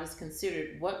abuse that I was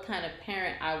considered what kind of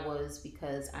parent I was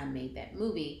because I made that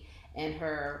movie. And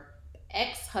her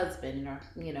ex-husband, or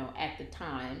at the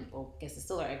time, well, I guess it's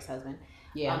still her ex-husband,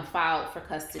 filed for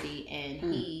custody,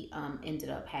 and he ended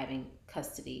up having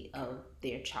custody of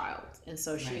their child. And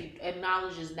so she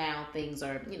acknowledges now things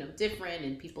are different,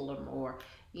 and people are more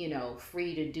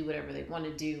free to do whatever they want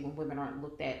to do when women aren't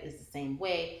looked at as the same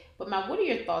way. But what are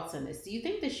your thoughts on this? Do you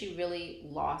think that she really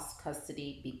lost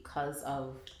custody because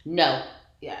of no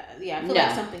I feel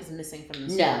like something's missing from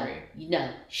the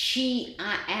story.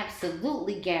 I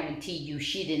absolutely guarantee you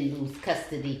she didn't lose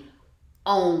custody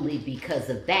only because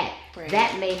of that. Right.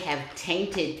 That may have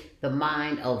tainted the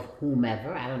mind of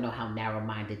whomever. I don't know how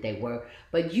narrow-minded they were,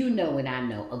 but and I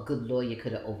know a good lawyer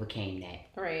could have overcame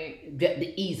that. Right.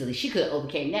 Easily. She could have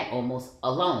overcame that almost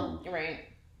alone. Right.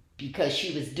 Because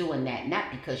she was doing that,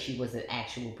 not because she was an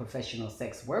actual professional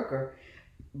sex worker,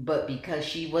 but because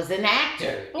she was an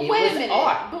actor. But wait a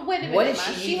minute. What is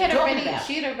she had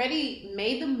already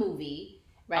made the movie.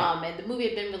 Right. And the movie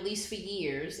had been released for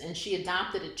years, and she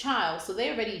adopted a child, so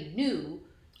they already knew.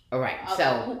 All right.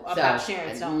 About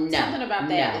Sharon Stone. Something about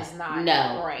that is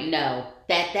not right. No,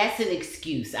 that's an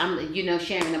excuse. Sharon,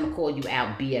 I'm gonna call you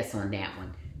out. BS on that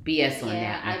one. BS on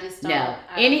that one. I just don't.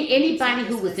 Anybody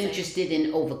who was interested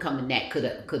in overcoming that could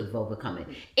have overcome it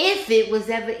if it was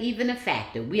ever even a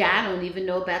factor. I don't even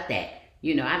know about that.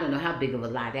 I don't know how big of a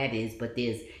lie that is, but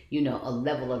there's a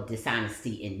level of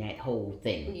dishonesty in that whole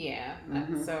thing. Yeah.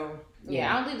 So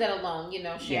I'll leave that alone.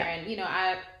 Sharon.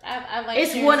 Yeah. I like.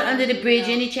 It's water under the bridge.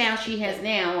 Any child she has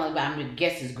now, I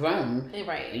guess, is grown.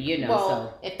 Right.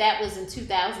 So if that was in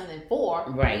 2004,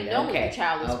 right? What the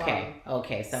child was grown.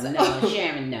 Okay. So no,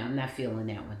 Sharon. No, I'm not feeling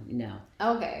that one. No.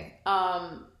 Okay.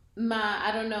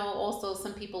 I don't know. Also,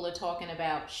 some people are talking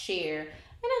about Cher.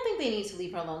 And I think they need to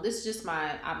leave her alone. This is just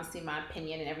obviously my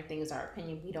opinion, and everything is our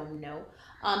opinion. We don't know.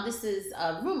 This is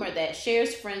a rumor that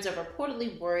Cher's friends are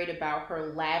reportedly worried about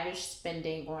her lavish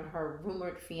spending on her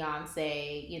rumored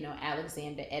fiance,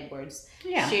 Alexander Edwards.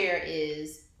 Yeah. Cher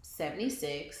is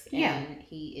 76 and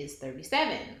he is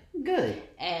 37. Good.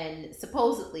 And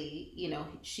supposedly,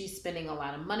 she's spending a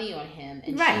lot of money on him,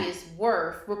 and she is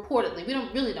worth, reportedly, we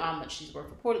don't really know how much she's worth,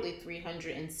 reportedly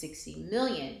 $360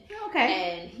 million.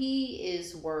 Okay. And he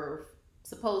is worth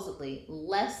supposedly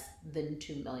less than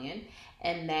 $2 million,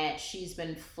 and that she's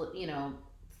been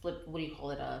what do you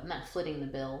call it? Not footing the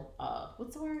bill.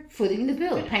 What's the word? Footing the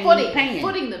bill.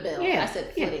 Footing the bill. Yeah. I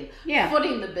said footing. Yeah.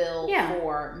 Footing the bill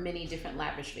for many different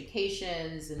lavish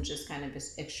vacations and just kind of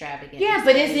extravagant. Yeah,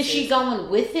 but isn't she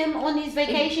going with him on these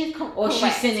vacations? Or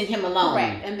she's sending him alone?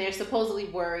 Correct. And they're supposedly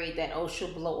worried that,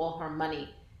 she'll blow all her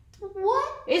money.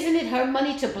 What? Isn't it her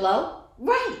money to blow?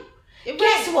 Right.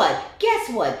 Guess what? Guess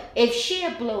what? If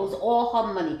Cher blows all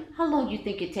her money, how long you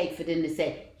think it take for them to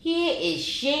say, here is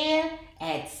Cher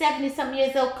at 70-something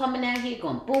years old coming out here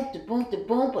going boom to boom to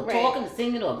boom, or talking or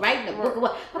singing or writing a book or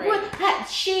what?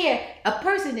 Cher, a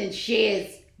person in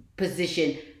Cher's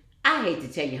position, I hate to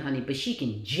tell you, honey, but she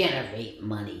can generate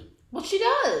money. Well, she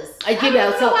does.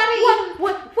 So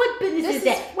what business is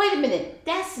that? Wait a minute.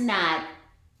 That's not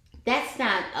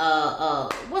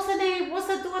what's her name? What's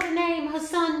her daughter's name? Her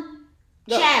son?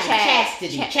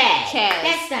 Chastity. Chad.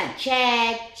 That's not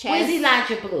Chad. Where's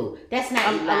Elijah Blue? That's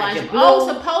not Elijah Blue. Oh,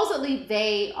 supposedly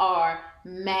they are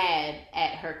mad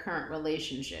at her current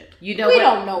relationship. We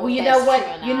don't know. You know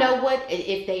what?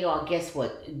 If they are, guess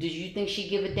what? Do you think she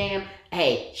give a damn?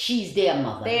 Hey, she's their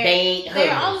mother. They ain't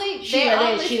hers. They're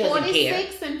only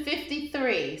 46 and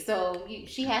 53, so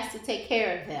she has to take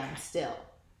care of them still.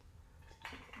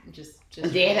 Just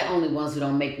they're the only ones who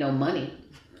don't make no money.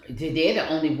 They're the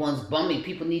only ones bumming.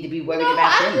 People need to be worried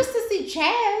about them. I used to see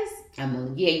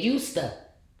Chaz. Used to.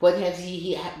 What has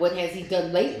he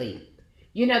done lately?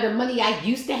 The money I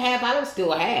used to have, I don't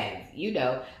still have.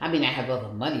 I have other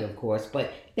money, of course,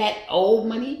 but that old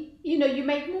money, you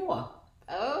make more.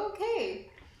 Okay.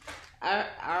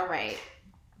 All right.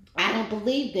 I don't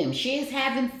believe them. She is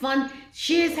having fun.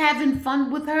 She is having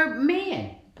fun with her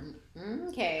man.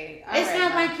 Okay. It's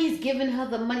not like he's giving her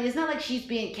the money. It's not like she's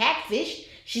being catfished.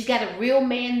 She's got a real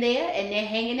man there, and they're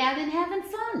hanging out and having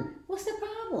fun. What's the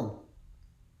problem?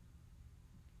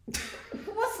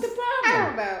 What's the problem? I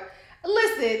don't know.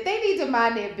 Listen, they need to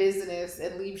mind their business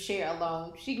and leave Cher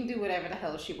alone. She can do whatever the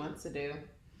hell she wants to do.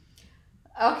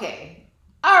 Okay.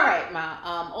 All right,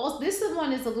 Ma. This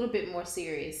one is a little bit more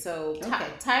serious. So,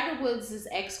 Tiger Woods'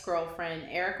 ex-girlfriend,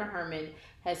 Erica Herman,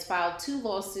 has filed 2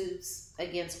 lawsuits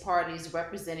against parties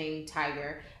representing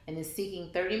Tiger and is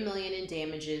seeking $30 million in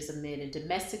damages amid a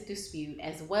domestic dispute,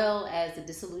 as well as the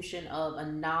dissolution of a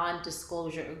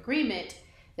non-disclosure agreement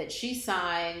that she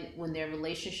signed when their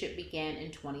relationship began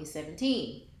in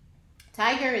 2017.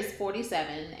 Tiger is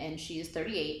 47 and she is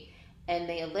 38. And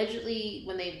they allegedly,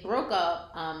 when they broke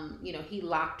up, he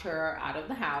locked her out of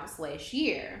the house last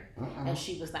year, and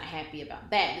she was not happy about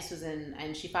that.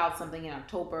 And she filed something in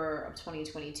October of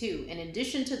 2022. In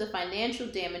addition to the financial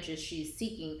damages she's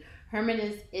seeking, Herman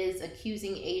is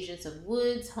accusing agents of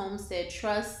Woods Homestead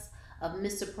Trust of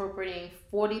misappropriating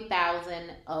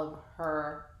 $40,000 of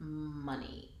her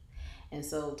money. And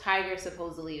so Tiger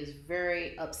supposedly is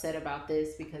very upset about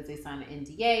this because they signed an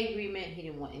NDA agreement. He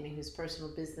didn't want any of his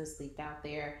personal business leaked out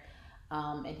there.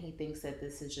 And he thinks that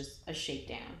this is just a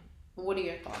shakedown. What are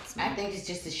your thoughts, man? I think it's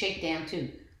just a shakedown,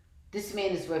 too. This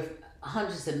man is worth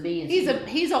hundreds of millions. He's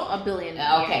a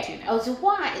billionaire. Okay. So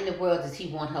why in the world does he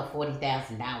want her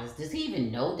 $40,000? Does he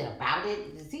even know about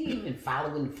it? Does he even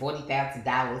follow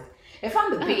 $40,000? If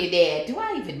I'm a billionaire, do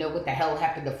I even know what the hell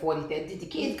happened to $40,000? Did the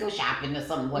kids go shopping or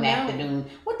something one afternoon?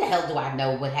 What the hell do I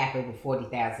know what happened with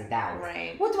 $40,000?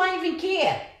 Right. What do I even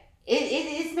care?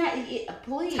 It's not.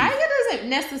 Please. Tiger doesn't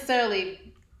necessarily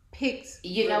pick.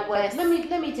 You know what? Let me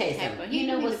tell you something. You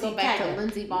know what? Go back to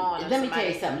Lindsey Vonn. Let me tell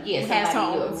you something. Yes, who has her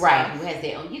own right? Who has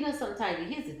their own? Sometimes Tiger.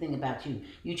 Here's the thing about you.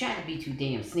 You try to be too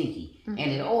damn sneaky, and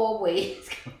it always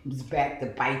comes back to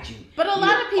bite you. But a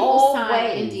lot of people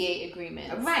sign NDA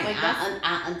agreements. Right.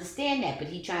 I understand that, but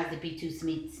he tries to be too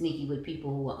sneaky with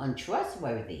people who are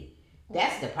untrustworthy.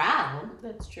 That's the problem.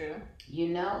 That's true.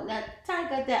 Now,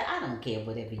 Tiger, I don't care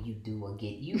whatever you do or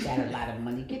get. You got a lot of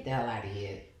money. Get the hell out of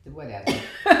here. Whatever.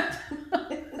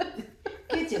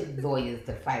 Get your lawyers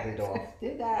to fight it off.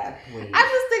 Did I? Please. I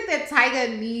just think that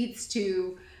Tiger needs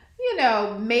to,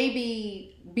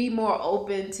 maybe be more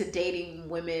open to dating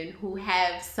women who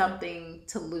have something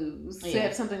to lose. Yeah. To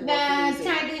have something worth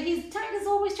losing. Tiger's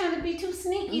always trying to be too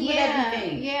sneaky with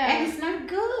everything. Yeah. And it's not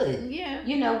good.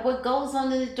 Yeah. What goes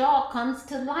on in the dark comes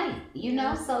to light.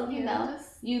 So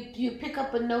you pick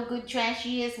up a no good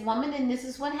trashy ass woman, and this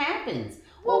is what happens.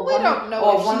 Well, we don't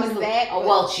know if she's that.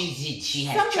 Well, she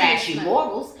has trashy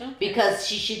morals because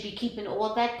she should be keeping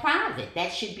all that private.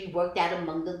 That should be worked out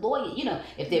among the lawyers.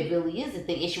 If there really is a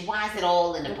thing, why is it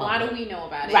all in the public? Why do we know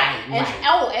about it?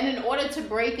 Right. And in order to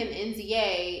break an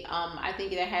NDA, I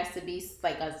think there has to be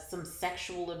like some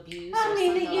sexual abuse.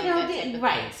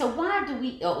 Right. So why do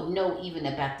we know even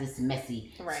about this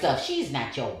messy stuff? She's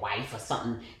not your wife or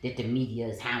something that the media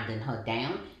is hounding her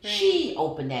down. Right. She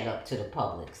opened that up to the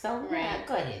public. So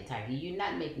go ahead, Tiger. You're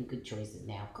not making good choices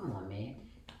now. Come on, man.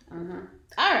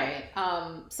 All right.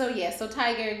 So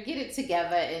Tiger, get it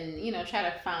together and try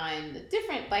to find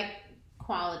different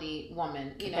quality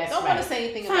woman. You know, That's don't right. want to say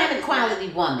anything Find about a quality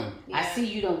woman. Yeah. I see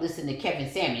you don't listen to Kevin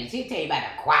Samuels. He'll tell you about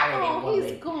a quality woman.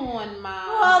 He's gone,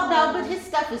 Mom. Well, no, but his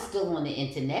stuff is still on the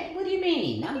internet. What do you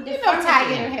mean? I'm Tiger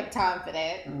don't have time for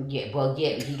that.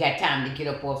 Yeah, he got time to get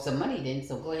up off some money then,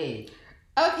 so go ahead.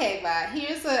 Okay, Ma,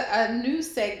 here's a new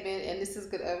segment, and this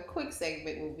is a quick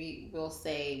segment where we'll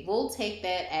say, we'll take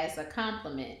that as a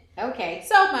compliment. Okay.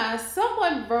 So, Ma,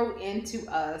 someone wrote into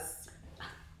us,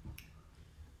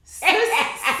 sisters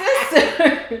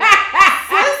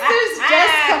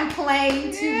just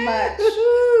complain too much.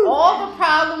 All the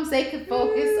problems they could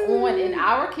focus on in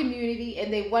our community,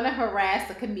 and they want to harass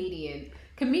a comedian.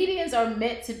 Comedians are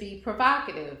meant to be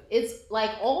provocative. It's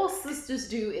like all sisters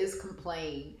do is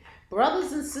complain.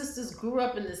 Brothers and sisters grew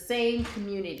up in the same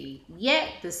community, yet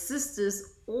the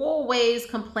sisters always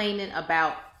complaining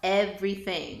about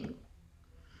everything.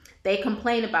 They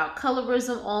complain about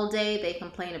colorism all day. They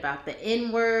complain about the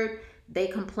N-word. They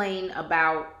complain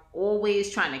about always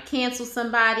trying to cancel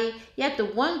somebody. Yet the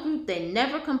one group they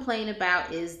never complain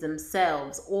about is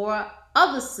themselves or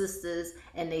other sisters,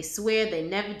 and they swear they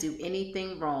never do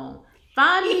anything wrong.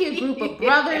 Find me a group of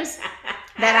brothers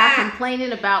that are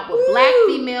complaining about what black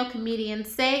female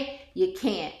comedians say. You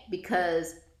can't,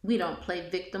 because we don't play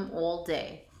victim all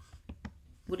day.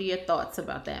 What are your thoughts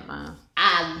about that, Mom?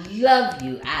 I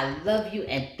love you,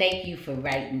 and thank you for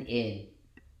writing in.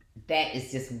 That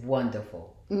is just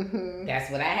wonderful. Mm-hmm.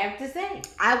 That's what I have to say.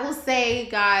 I will say,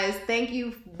 guys, thank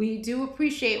you. We do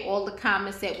appreciate all the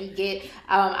comments that we get.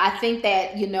 I think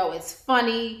that, it's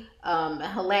funny,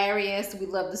 hilarious. We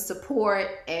love the support,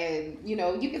 and,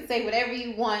 you can say whatever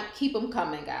you want. Keep them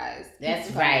coming, guys. That's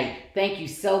right. Thank you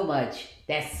so much.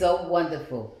 That's so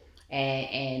wonderful.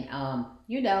 And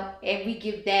we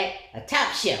give that a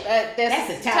top shelf. That's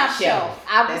a top shelf.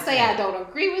 I will say I don't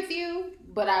agree with you,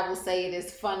 but I will say it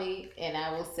is funny, and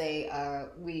I will say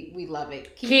we love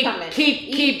it. Keep coming.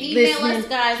 Keep email listening. Us,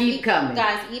 guys. Keep coming.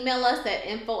 Guys, email us at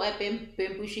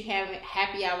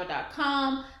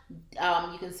info@bambushihappyhour.com.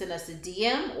 You can send us a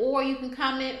DM, or you can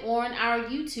comment on our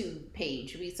YouTube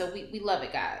page. We love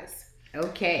it, guys.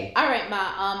 Okay. All right,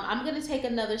 Ma. I'm gonna take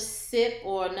another sip,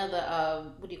 or another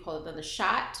another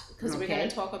shot, because we're gonna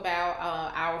talk about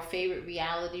our favorite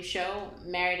reality show,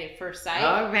 Married at First Sight.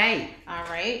 All right.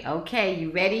 Okay,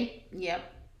 you ready? Yep.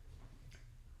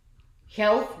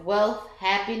 Health, wealth,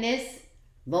 happiness,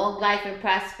 long life and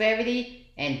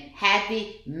prosperity, and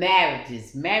happy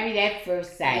marriages. Married at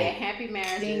First Sight. Yeah, happy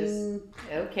marriages. Ding.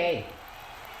 Okay.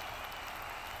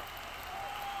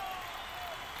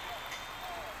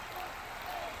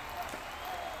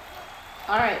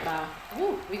 All right, Ma.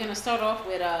 We're going to start off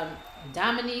with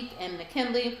Dominique and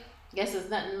McKinley. Guess there's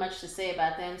nothing much to say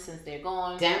about them since they're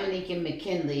gone. Dominique and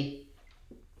McKinley.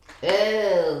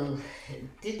 Oh,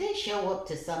 did they show up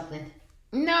to something?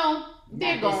 No,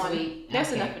 they're gone.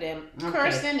 That's enough of them. Okay,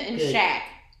 Kirsten and good. Shaq.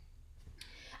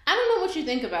 I don't know what you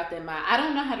think about them, Ma. I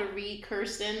don't know how to read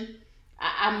Kirsten.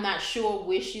 I'm not sure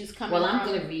where she's coming from. Well, I'm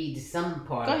going to read some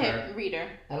part of her. Go ahead, read her.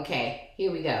 Okay,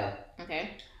 here we go.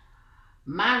 Okay.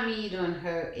 My read on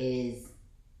her is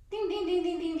ding, ding, ding,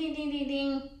 ding, ding, ding, ding, ding,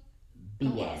 ding,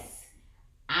 BS.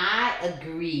 I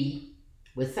agree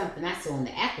with something I saw in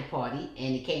the after party,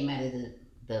 and it came out of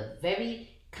the very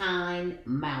kind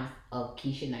mouth of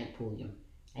Keisha Knight Pulliam,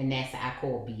 and that's I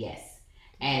call BS.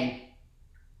 And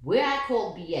where I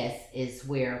call BS is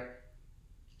where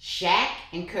Shaq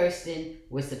and Kirsten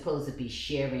were supposed to be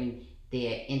sharing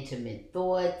their intimate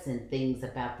thoughts and things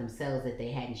about themselves that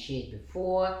they hadn't shared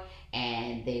before,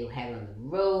 and they had on the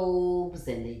robes,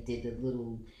 and they did the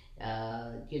little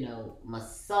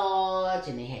massage,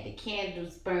 and they had the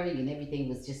candles burning, and everything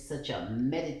was just such a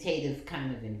meditative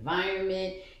kind of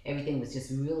environment. Everything was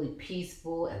just really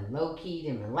peaceful and low-keyed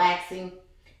and relaxing,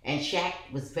 and Shaq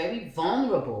was very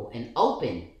vulnerable and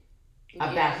open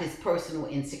about his personal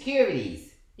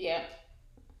insecurities. Yeah.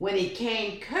 When it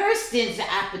came Kirsten's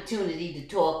opportunity to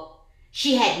talk,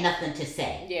 she had nothing to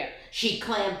say. Yeah. She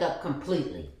clammed up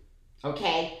completely.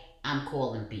 Okay? I'm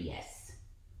calling BS.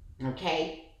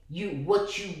 Okay?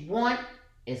 What you want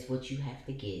is what you have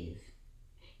to give.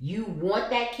 You want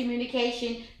that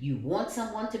communication. You want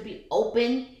someone to be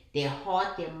open, their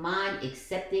heart, their mind,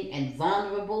 accepting, and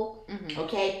vulnerable. Mm-hmm.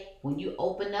 Okay? When you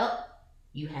open up,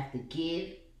 you have to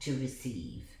give to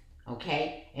receive.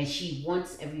 Okay? And she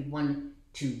wants everyone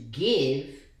to give,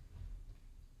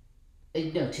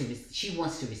 she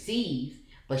wants to receive,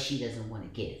 but she doesn't want to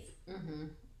give. Mm-hmm.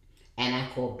 And I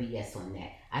call BS on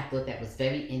that. I thought that was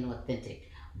very inauthentic.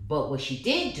 But what she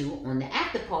did do on the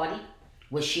after party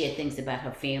will share things about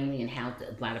her family and how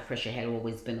a lot of pressure had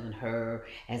always been on her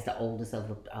as the oldest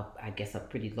of, I guess, a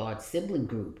pretty large sibling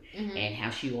group, and how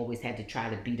she always had to try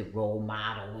to be the role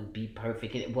model and be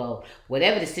perfect. And, well,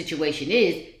 whatever the situation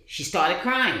is, she started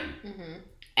crying.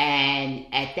 And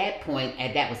at that point,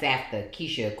 and that was after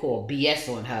Keisha called BS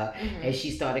on her, and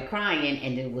she started crying,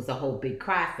 and then it was a whole big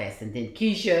cry fest. And then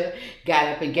Keisha got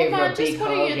up and gave her a big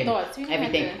hug and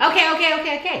everything.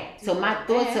 Okay. So my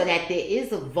thoughts are that there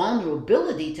is a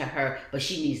vulnerability to her, but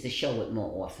she needs to show it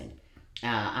more often.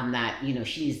 I'm not,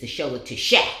 she needs to show it to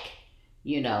Shaq,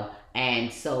 and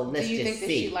so let's just see. Do you think that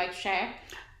she likes Shaq?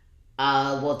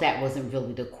 Well, that wasn't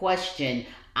really the question.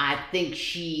 I think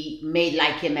she may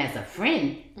like him as a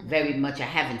friend very much. I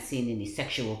haven't seen any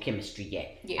sexual chemistry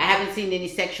yet. Yeah. I haven't seen any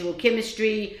sexual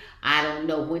chemistry. I don't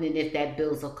know when and if that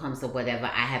bill comes or whatever.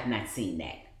 I have not seen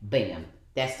that. Bam.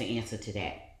 That's the answer to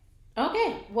that.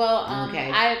 Okay. Well,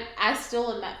 I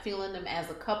still am not feeling them as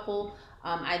a couple.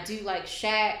 I do like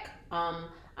Shaq. I'm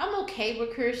okay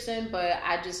with Kirsten, but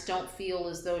I just don't feel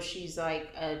as though she's like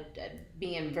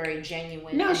being very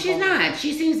genuine. No, she's not.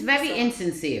 She seems very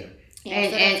insincere. Yeah,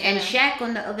 and Shaq,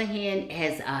 on the other hand,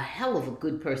 has a hell of a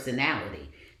good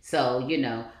personality. So,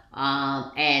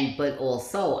 but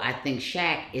also I think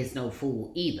Shaq is no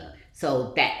fool either.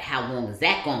 So how long is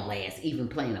that going to last, even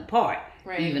playing a part?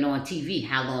 Right. Even on TV,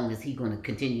 how long is he going to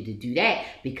continue to do that?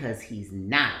 Because he's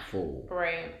not a fool.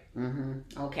 Right.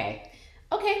 Okay.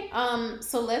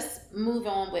 So let's move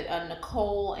on with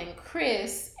Nicole and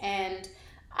Chris. And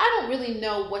I don't really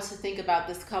know what to think about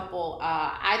this couple.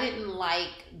 I didn't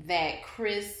like that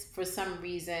Chris, for some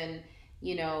reason,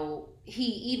 he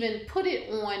even put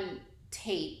it on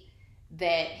tape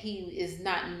that he is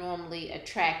not normally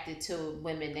attracted to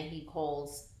women that he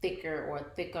calls thicker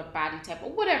body type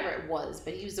or whatever it was,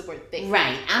 but he used the word thick.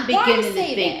 Right. I'm beginning to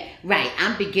think. Right.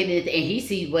 I'm beginning to, and he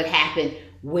sees what happened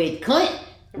with Clint.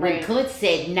 When Clint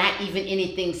said not even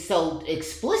anything so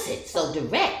explicit, so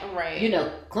direct. Right.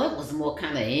 Clint was more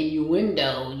kind of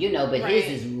innuendo, but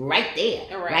his is right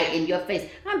there, right in your face.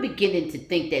 I'm beginning to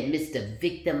think that Mr.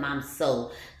 Victim, I'm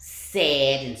so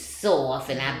sad and soft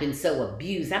and I've been so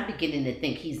abused. I'm beginning to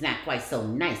think he's not quite so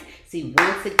nice. See,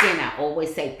 once again, I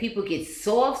always say people get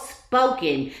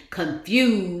soft-spoken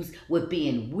confused with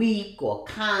being weak or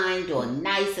kind or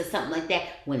nice or something like that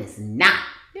when it's not.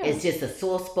 Yeah. It's just a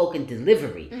soft-spoken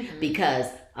delivery because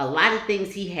a lot of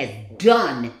things he has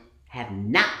done have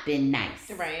not been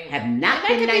nice. Right. Have not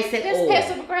been nice at all. That's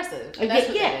passive-aggressive. That's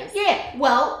what that is. Yeah.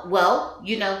 Well,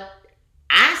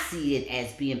 I see it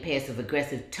as being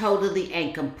passive-aggressive totally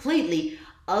and completely.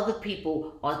 Other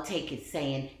people are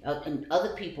and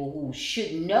other people who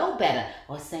should know better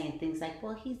are saying things like,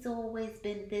 well, he's always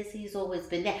been this, he's always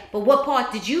been that. But what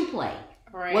part did you play?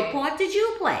 Right. What part did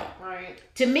you play? Right.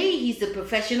 To me, he's a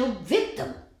professional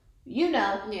victim.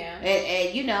 Yeah.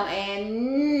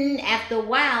 And after a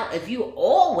while, if you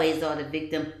always are the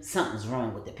victim, something's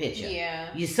wrong with the picture. Yeah.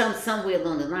 You somewhere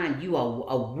along the line, you are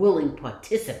a willing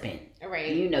participant.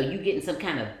 Right. You getting some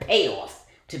kind of payoff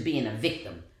to being a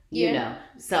victim.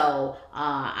 So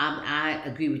I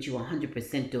agree with you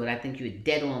 100%, dude. I think you're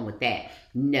dead on with that.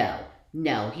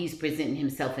 No, he's presenting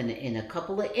himself in a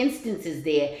couple of instances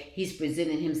there. He's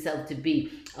presenting himself to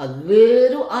be a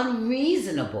little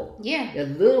unreasonable. Yeah. A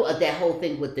little of that whole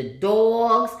thing with the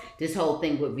dogs, this whole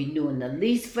thing with renewing the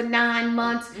lease for 9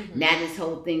 months. Now this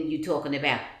whole thing you talking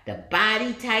about the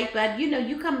body type.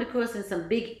 You come across in some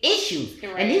big issues.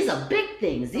 Right. And these are big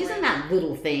things. These are not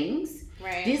little things.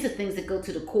 Right. These are things that go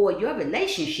to the core of your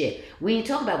relationship. We ain't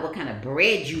talking about what kind of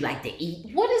bread you like to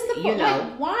eat. What is the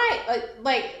why?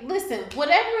 Listen,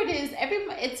 whatever it is,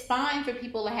 it's fine for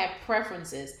people to have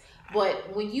preferences.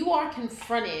 But when you are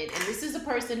confronted, and this is a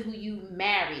person who you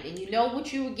married, and you know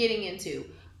what you were getting into,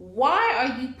 why are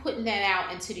you putting that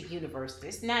out into the universe?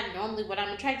 It's not normally what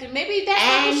I'm attracted to. Maybe that's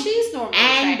not what she's normally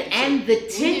attracted to. And the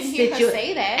tense that you're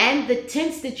say that. And the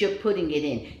tense that you're putting it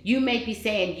in. You may be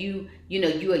saying you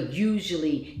are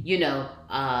usually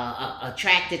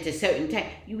attracted to certain type.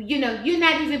 You're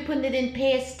not even putting it in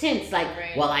past tense. Like,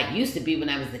 well, I used to be when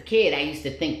I was a kid. I used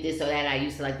to think this or that. I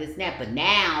used to like this and that. But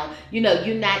now,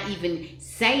 you're not even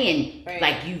saying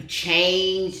like you've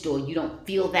changed or you don't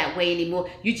feel that way anymore.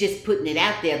 You're just putting it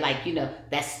out there like,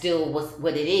 that's still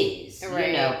what it is.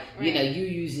 You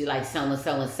usually like so and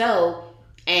so and so,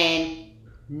 and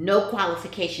no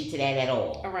qualification to that at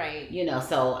all. Right.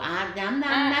 So I'm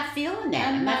not feeling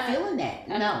that. I'm not feeling that.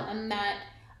 No. I'm not.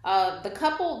 The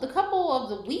couple of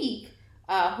the week,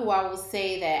 who I would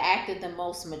say that acted the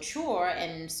most mature,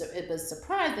 and so it was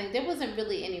surprising. There wasn't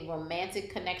really any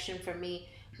romantic connection for me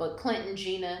But Clint and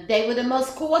Gina, They were the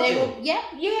most they were, cordial. yeah,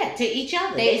 Yeah, to each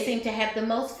other. They seemed to have the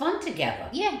most fun together.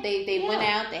 yeah, they went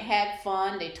Yeah. out, they had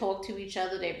fun, they talked to each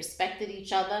other, they respected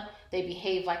each other, they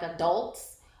behaved like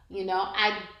adults. You know,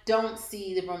 I don't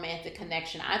see the romantic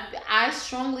connection. I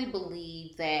strongly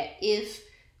believe that if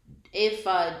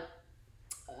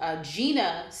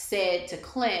Gina said to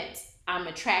Clint, "I'm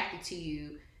attracted to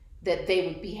you," that they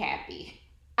would be happy.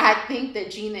 I think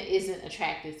that Gina isn't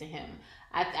attracted to him.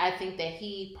 I think that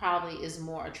he probably is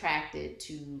more attracted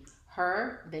to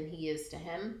her than he is to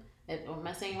him. Am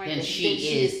I saying right? Than Than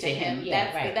she is to him. Yeah,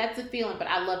 That's right. that's the feeling. But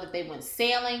I love that they went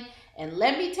sailing. And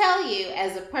let me tell you,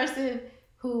 as a person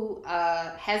who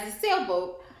has a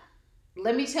sailboat,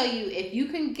 let me tell you, if you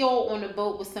can go on a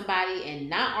boat with somebody and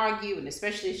not argue, and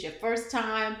especially it's your first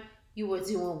time, you were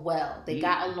doing well. They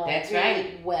got along That's really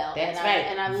right. well. That's and right.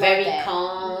 And I love very that.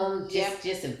 calm. Yep.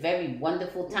 Just a very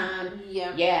wonderful time.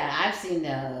 Yep. Yeah, I've seen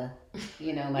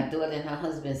my daughter and her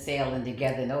husband sailing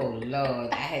together, and oh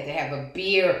Lord, I had to have a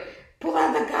beer. Pull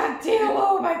out the cocktail.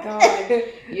 Oh my God.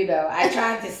 I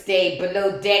tried to stay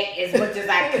below deck as much as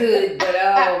I could, but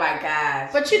oh my gosh.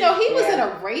 But he was in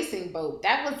a racing boat.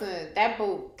 That wasn't that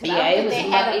boat. Yeah, it was. He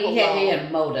had a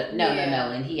motor. No,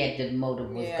 Yeah. and he had the motor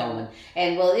was Yeah. going,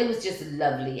 and well, it was just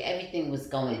lovely. Everything was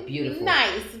going beautiful.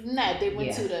 Nice. They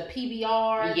went to the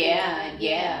PBR. Yeah.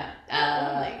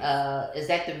 Is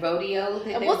that the rodeo?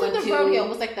 It wasn't the rodeo. It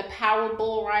was like the power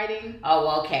bull riding.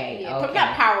 Oh, okay. Yeah, Okay.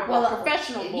 not power bull.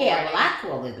 Professional bull riding. Well, I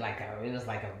call it like it's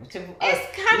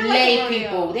kind of lay like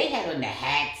people. They had on the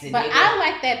hats. But I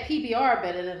like that PBR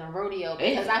better than a rodeo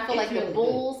because I feel like the really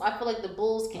bulls. Good. I feel like the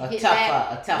bulls can hit tougher,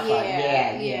 back. A tougher.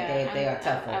 Yeah. They are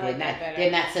tougher. I like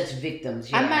they're not such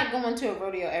victims. Yeah. I'm not going to a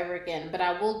rodeo ever again, but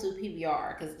I will do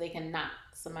PBR because they can knock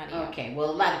somebody out. Okay. Well,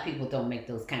 a lot of people don't make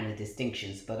those kind of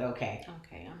distinctions, but okay.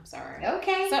 Okay, I'm sorry.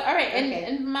 Okay. So all right,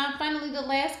 and finally the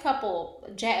last couple,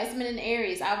 Jasmine and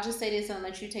Aries. I'll just say this and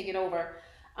let you take it over.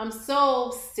 I'm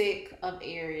so sick of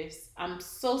Aries. I'm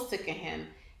so sick of him.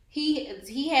 He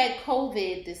had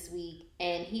COVID this week,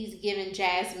 and he's giving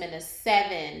Jasmine a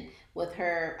 7 with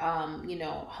her,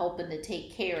 hoping to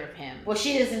take care of him. Well,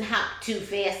 she doesn't hop too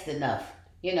fast enough.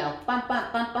 Bump,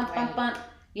 bump, bump, bump, bump, bump.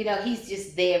 He's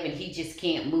just there and he just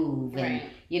can't move. And,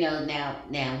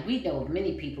 now we know of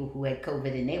many people who had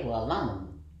COVID and they were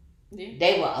alone. Yeah.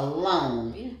 They were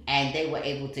alone and they were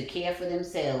able to care for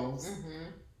themselves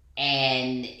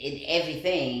and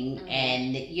everything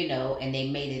and, and they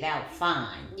made it out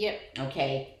fine. Yep.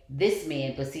 Okay. This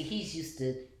man, but see, he's used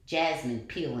to Jasmine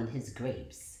peeling his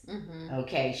grapes.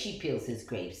 Okay, she peels his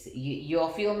grapes. You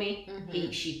all feel me?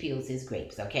 She peels his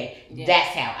grapes. Okay, that's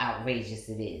how outrageous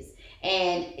it is.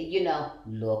 And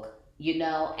look,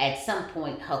 at some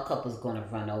point her cup is gonna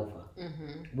run over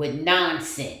with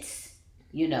nonsense.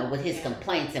 With his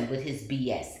complaints and with his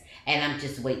BS. And I'm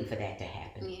just waiting for that to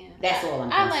happen. Yeah. That's all I'm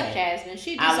gonna say. I like Jasmine.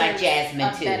 She I like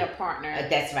Jasmine too. A better partner.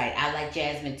 That's right. I like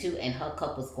Jasmine too, and her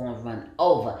cup is gonna run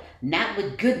over. Not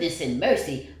with goodness and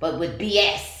mercy, but with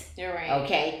BS. You're right.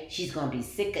 Okay? She's going to be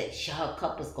sick of her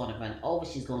cup is going to run over.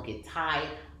 She's going to get tired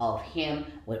of him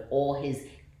with all his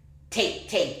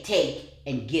take,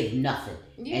 and give nothing.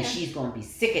 Yeah. And she's going to be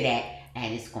sick of that,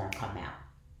 and it's going to come out.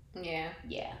 Yeah.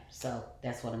 Yeah. So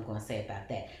that's what I'm going to say about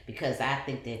that. Because I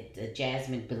think that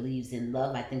Jasmine believes in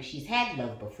love. I think she's had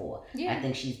love before. Yeah. I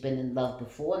think she's been in love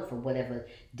before, and for whatever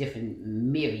different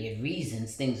myriad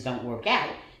reasons, things don't work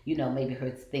out. Maybe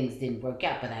her things didn't work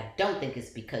out, but I don't think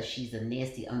it's because she's a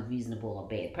nasty, unreasonable, or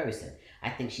bad person. I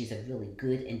think she's a really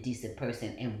good and decent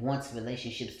person and wants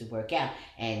relationships to work out.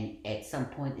 And at some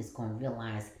point is going to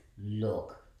realize,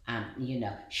 look,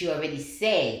 she already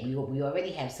said, we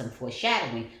already have some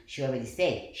foreshadowing. She already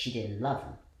said she didn't love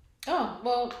him. Oh,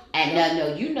 well.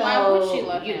 And why would she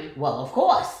love him? Well, of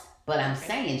course. But I'm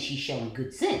saying she's showing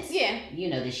good sense. Yeah.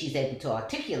 That she's able to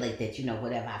articulate that,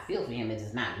 whatever I feel for him, it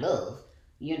is not love.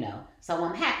 So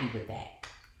I'm happy with that.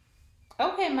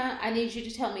 Okay, Ma, I need you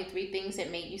to tell me 3 things that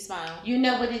make you smile. You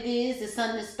know what it is? The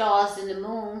sun, the stars, and the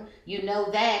moon. You know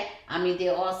that. I mean,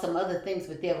 there are some other things,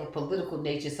 but they're of a political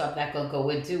nature, so I'm not going to go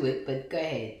into it. But go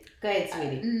ahead. Go ahead,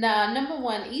 sweetie. Number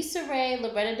 1, Issa Rae,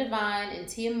 Loretta Devine, and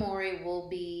Tia Mowry will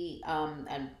be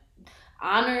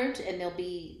honored, and they'll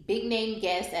be big name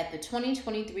guests at the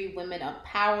 2023 Women of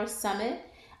Power Summit.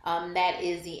 That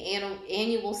is the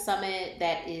annual summit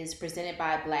that is presented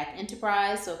by Black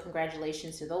Enterprise. So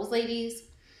congratulations to those ladies.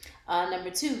 Number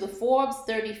 2, the Forbes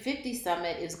 3050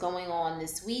 Summit is going on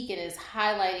this week and is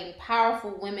highlighting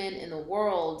powerful women in the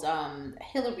world.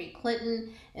 Hillary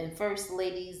Clinton and First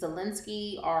Lady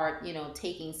Zelensky are,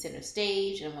 taking center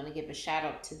stage, and I want to give a shout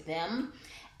out to them.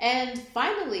 And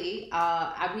finally,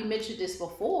 we mentioned this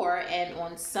before, and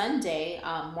on Sunday,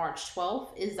 March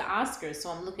 12th, is the Oscars.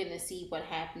 So I'm looking to see what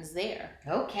happens there.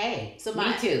 Okay. So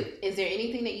me too. Is there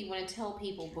anything that you want to tell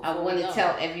people before I want we to go?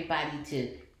 tell everybody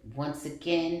to, once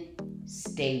again,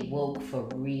 stay woke for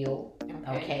real.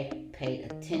 Okay? Pay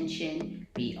attention,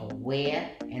 be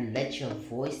aware, and let your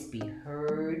voice be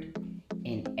heard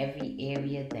in every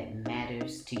area that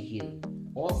matters to you.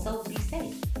 Also, be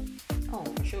safe. Oh,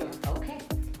 for sure. Okay.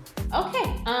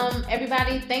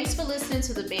 Everybody, thanks for listening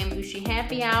to the Bambushi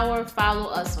Happy Hour. Follow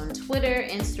us on Twitter,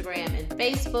 Instagram, and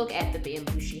Facebook at the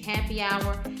Bambushi Happy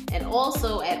Hour, and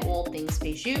also at All Things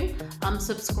Beju.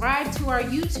 Subscribe to our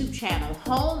YouTube channel,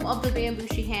 home of the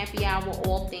Bambushi Happy Hour,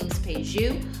 All Things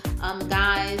Beju.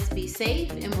 Guys, be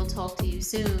safe, and we'll talk to you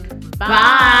soon.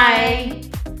 Bye.